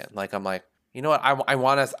Jack in. Like I'm like, you know what? I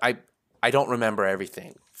want to. I don't remember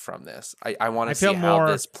everything from this. I want to see how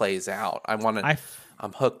this plays out.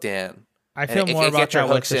 I'm hooked in. I feel more about get your that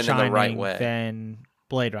with hooks The in the Shining right way. than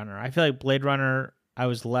Blade Runner. I feel like Blade Runner, I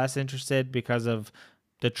was less interested because of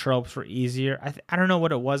the tropes were easier. I don't know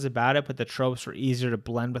what it was about it, but the tropes were easier to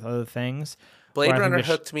blend with other things. Blade Runner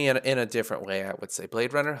hooked me in a different way, I would say.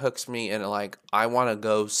 Blade Runner hooks me in like, I want to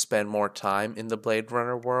go spend more time in the Blade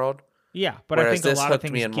Runner world. Yeah, but I think a lot of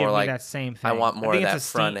things give me like, that same thing. I want more of that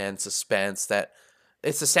front end suspense. That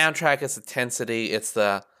it's the soundtrack, it's the intensity, it's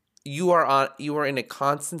the you are in a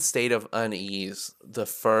constant state of unease the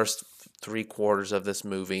first 3/4 of this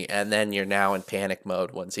movie, and then you're now in panic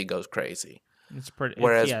mode once he goes crazy.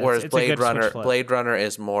 Whereas Blade Runner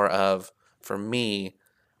is more of, for me,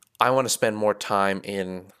 I want to spend more time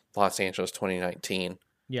in Los Angeles 2019.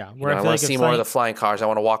 Yeah, I want to see more of the flying cars. I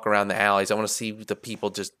want to walk around the alleys. I want to see the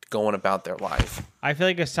people just going about their life. I feel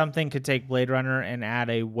like if something could take Blade Runner and add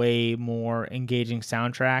a way more engaging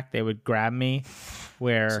soundtrack, they would grab me.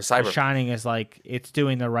 Where The Shining is like, it's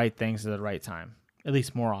doing the right things at the right time, at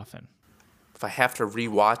least more often. If I have to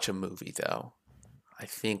rewatch a movie, though, I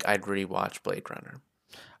think I'd rewatch Blade Runner.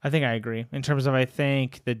 I think I agree. In terms of, I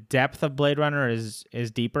think the depth of Blade Runner is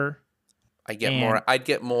deeper. I'd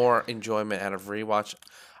get more enjoyment out of rewatch.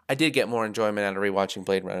 I did get more enjoyment out of rewatching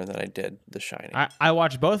Blade Runner than I did The Shining. I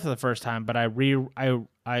watched both for the first time, but I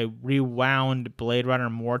rewound Blade Runner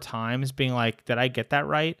more times, being like, did I get that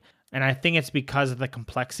right? And I think it's because of the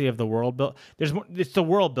complexity of the world build. It's the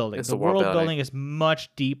world building. The world building is much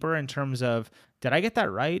deeper in terms of, did I get that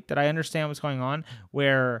right? Did I understand what's going on?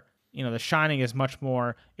 Where, The Shining is much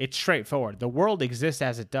more, it's straightforward. The world exists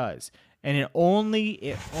as it does. And it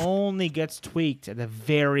only gets tweaked at the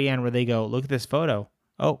very end where they go, look at this photo.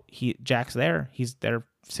 Oh, Jack's there. He's there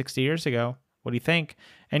 60 years ago. What do you think?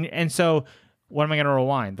 And so what am I going to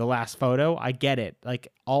rewind? The last photo? I get it. Like,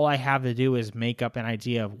 all I have to do is make up an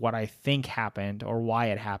idea of what I think happened or why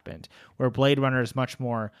it happened. Where Blade Runner is much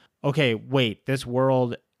more, okay, wait, this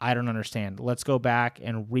world, I don't understand. Let's go back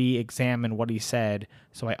and re-examine what he said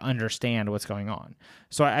so I understand what's going on.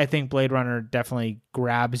 So I think Blade Runner definitely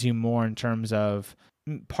grabs you more in terms of,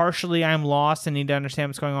 partially I'm lost and need to understand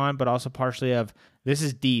what's going on, but also partially of, this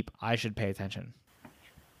is deep, I should pay attention.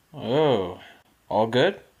 Oh, all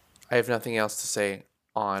good? I have nothing else to say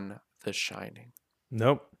on The Shining.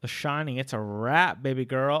 Nope. The Shining, it's a wrap, baby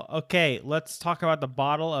girl. Okay, let's talk about the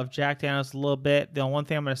bottle of Jack Daniels a little bit. The one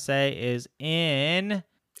thing I'm going to say is it's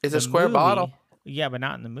a square bottle. Yeah, but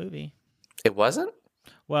not in the movie. It wasn't?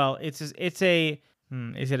 Well, is it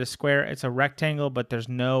a square? It's a rectangle, but there's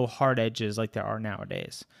no hard edges like there are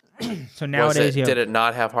nowadays. So nowadays, did it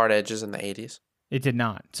not have hard edges in the 80s? It did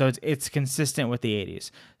not. So it's consistent with the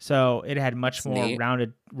 80s. So it had much more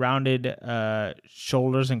rounded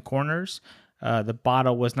shoulders and corners. The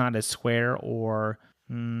bottle was not as square or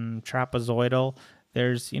trapezoidal.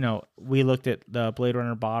 There's, we looked at the Blade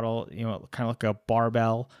Runner bottle, kind of like a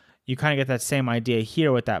barbell. You kind of get that same idea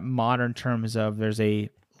here with that modern terms of there's a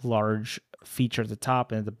large feature at the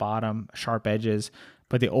top and at the bottom, sharp edges.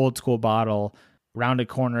 But the old school bottle, rounded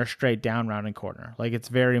corner, straight down, rounded corner. Like, it's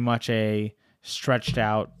very much a stretched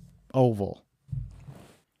out oval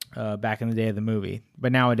back in the day of the movie.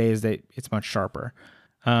 But nowadays, it's much sharper.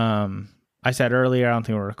 I said earlier, I don't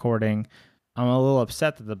think we're recording, I'm a little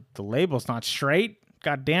upset that the label's not straight.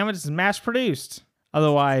 God damn it, it's mass produced.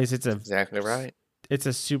 Otherwise, it's exactly right. It's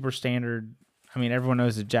a super standard. I mean, everyone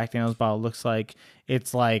knows what Jack Daniels bottle looks like.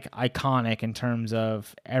 It's like iconic in terms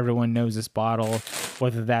of everyone knows this bottle,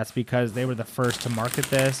 whether that's because they were the first to market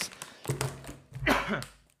this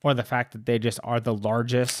or the fact that they just are the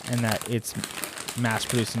largest and that it's mass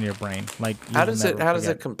produced in your brain. Like, how does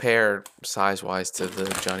it compare size wise to the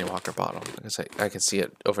Johnny Walker bottle? I can see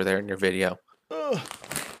it over there in your video.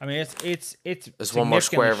 I mean, it's one more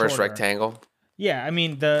square versus rectangle. Yeah, I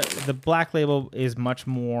mean the Black Label is much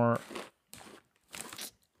more.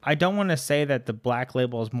 I don't want to say that the Black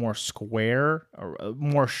Label is more square or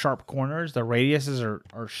more sharp corners. The radiuses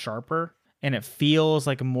are sharper, and it feels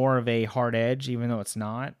like more of a hard edge, even though it's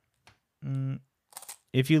not.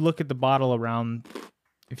 If you look at the bottle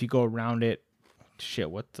if you go around it,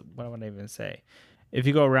 what would I even say? If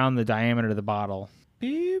you go around the diameter of the bottle,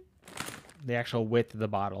 the actual width of the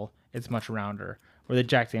bottle, it's much rounder, where the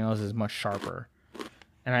Jack Daniels is much sharper.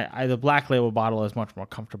 And the Black Label bottle is much more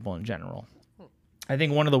comfortable in general. I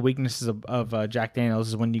think one of the weaknesses of Jack Daniels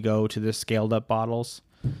is when you go to the scaled up bottles,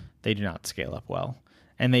 they do not scale up well.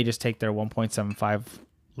 And they just take their 1.75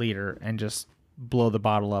 liter and just blow the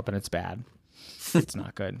bottle up, and it's bad. It's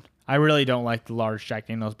not good. I really don't like the large Jack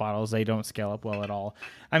Daniels bottles. They don't scale up well at all.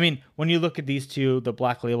 I mean, when you look at these two, the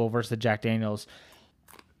Black Label versus the Jack Daniels,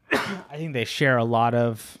 I think they share a lot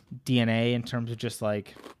of DNA in terms of just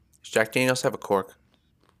like. Does Jack Daniels have a cork?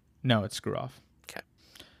 No, it's screw off.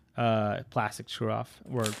 Okay. Plastic screw off.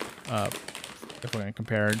 Or if we're gonna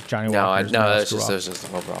compare Johnny No, Walker's that's screw off. just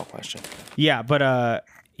an overall question. Yeah, but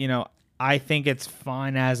you know, I think it's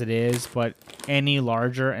fine as it is, but any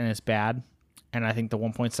larger and it's bad. And I think the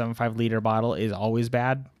 1.75 liter bottle is always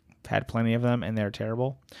bad. I've had plenty of them and they're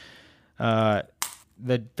terrible. The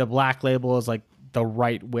Black Label is like the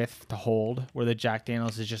right width to hold, where the Jack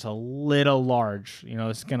Daniels is just a little large. You know,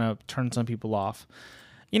 it's gonna turn some people off.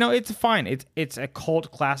 You know, it's fine. It's a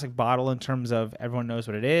cult classic bottle in terms of everyone knows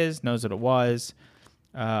what it is, knows what it was.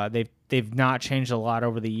 They've not changed a lot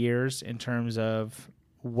over the years in terms of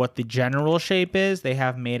what the general shape is. They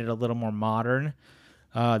have made it a little more modern.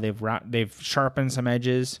 They've sharpened some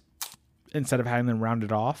edges instead of having them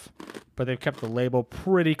rounded off, but they've kept the label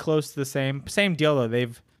pretty close to the same deal though.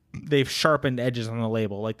 They've sharpened edges on the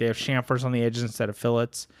label, like they have chamfers on the edges instead of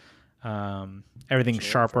fillets. Everything's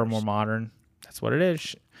sharper, more modern. That's what it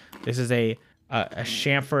is. This is a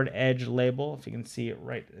chamfered edge label. If you can see it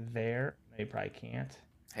right there, you probably can't.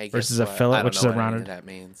 Hey, versus guess a what? fillet, I don't which is know a what any rounded. of that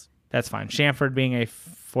means. That's fine. Chamfered being a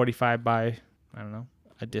 45 by, I don't know,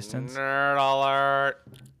 a distance. Nerd alert.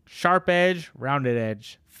 Sharp edge, rounded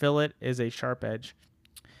edge. Fillet is a sharp edge.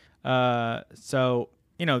 So,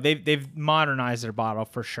 you know, they've modernized their bottle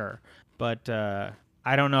for sure. But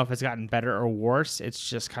I don't know if it's gotten better or worse. It's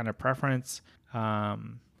just kind of preference.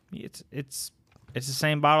 It's the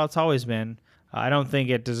same bottle it's always been. I don't think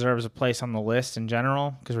it deserves a place on the list in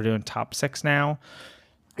general because we're doing top 6 now.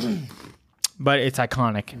 But it's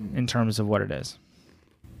iconic in terms of what it is.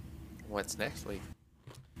 What's next week?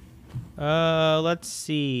 Let's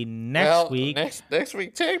see. Next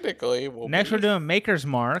week technically. We're doing Maker's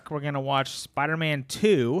Mark. We're gonna watch Spider-Man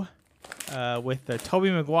 2 with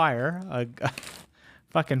Tobey Maguire, a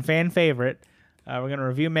fucking fan favorite. We're gonna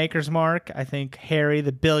review Maker's Mark. I think Harry,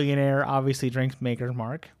 the billionaire, obviously drinks Maker's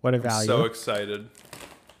Mark. What a value! So excited.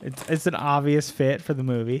 It's an obvious fit for the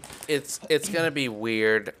movie. It's gonna be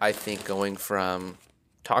weird, I think, going from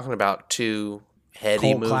talking about two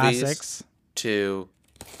heady Cult movies classics. to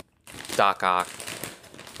Doc Ock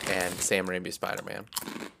and Sam Raimi Spider-Man.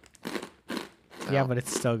 Yeah, but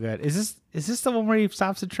it's still good. Is this the one where he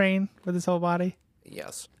stops a train with his whole body?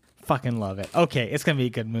 Yes. Fucking love it. Okay, it's gonna be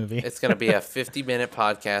a good movie. It's gonna be a 50-minute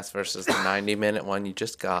podcast versus the 90-minute one you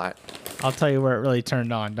just got. I'll tell you where it really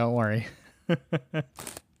turned on. Don't worry.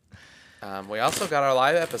 We also got our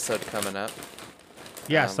live episode coming up.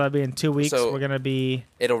 Yeah, so that'll be in 2 weeks. so We're gonna be.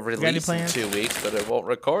 It'll got any release in plans? 2 weeks, but it won't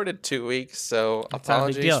record in 2 weeks. So That's not a big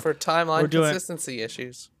apologies deal. for timeline We're doing- consistency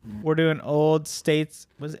issues. We're doing Old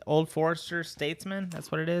Forester Statesman?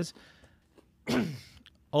 That's what it is.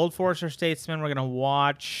 Old Forester Statesman. We're gonna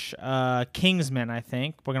watch Kingsman. I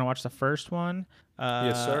think we're gonna watch the first one.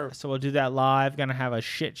 Yes, sir. So we'll do that live. Gonna have a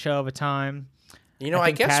shit show of a time. You know, I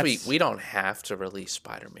think guess Pat's- we don't have to release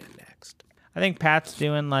Spider-Man next. I think Pat's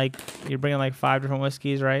doing like you're bringing like 5 different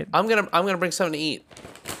whiskeys, right? I'm gonna bring something to eat.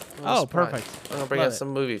 Oh, Surprise. perfect. I'm gonna bring Love out it. some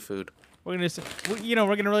movie food. We're gonna,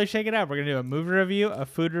 we're gonna really shake it up. We're gonna do a movie review, a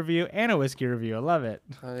food review, and a whiskey review. I love it.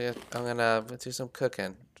 I'm gonna do some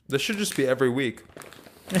cooking. This should just be every week.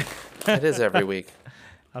 It is every week.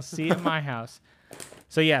 I'll see you at my house.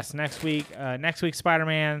 So yes, next week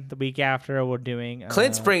Spider-Man. The week after we're doing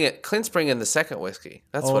Clint's bringing the second whiskey.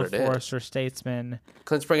 That's Old what it is. Forester Statesman.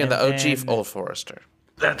 Clint's bringing the And OG then- Old Forester.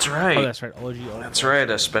 That's right. Oh, that's right. OG. That's right.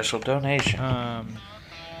 A special donation.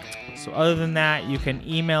 So other than that, you can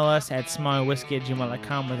email us at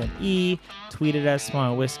smallwhiskey@gmail.com with an E, tweet at us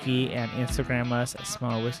smallwhiskey, and Instagram us at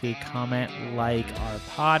smallwhiskey. Comment, like our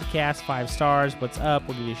podcast, 5 stars. What's up?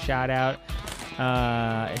 We'll give you a shout out.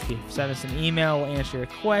 If you send us an email, we'll answer your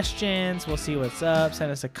questions. We'll see what's up.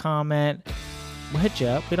 Send us a comment. We'll hit you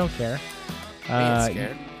up. We don't care. We ain't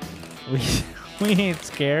scared. We ain't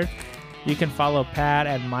scared. You can follow Pat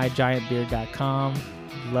at mygiantbeard.com.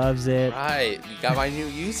 Loves it. Right, you got my new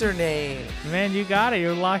username. Man, you got it.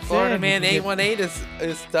 You're locked Florida in. Man You can 818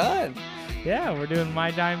 is done. Yeah, we're doing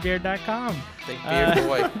mygiantbeard.com. Big beard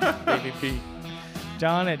boy, baby P.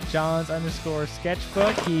 John at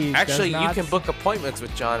Johns_sketchbook. He Actually, does you not, can book appointments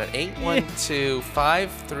with John at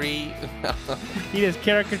 812-53. He does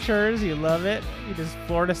caricatures. You love it. He does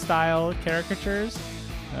Florida style caricatures.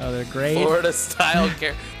 Oh, they're great. Florida style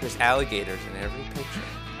care. There's alligators in every picture.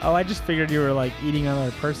 Oh, I just figured you were like eating another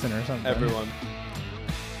person or something. Everyone.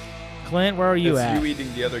 Clint, where are you It's at? you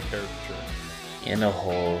eating the other caricature. In a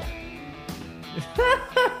hole.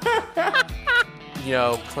 You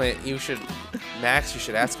know, Clint, Max, you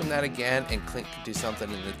should ask him that again, and Clint could do something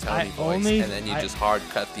in the Tony voice, and then you just hard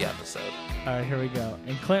cut the episode. All right, here we go.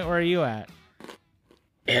 And Clint, where are you at?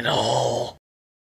 In a hole.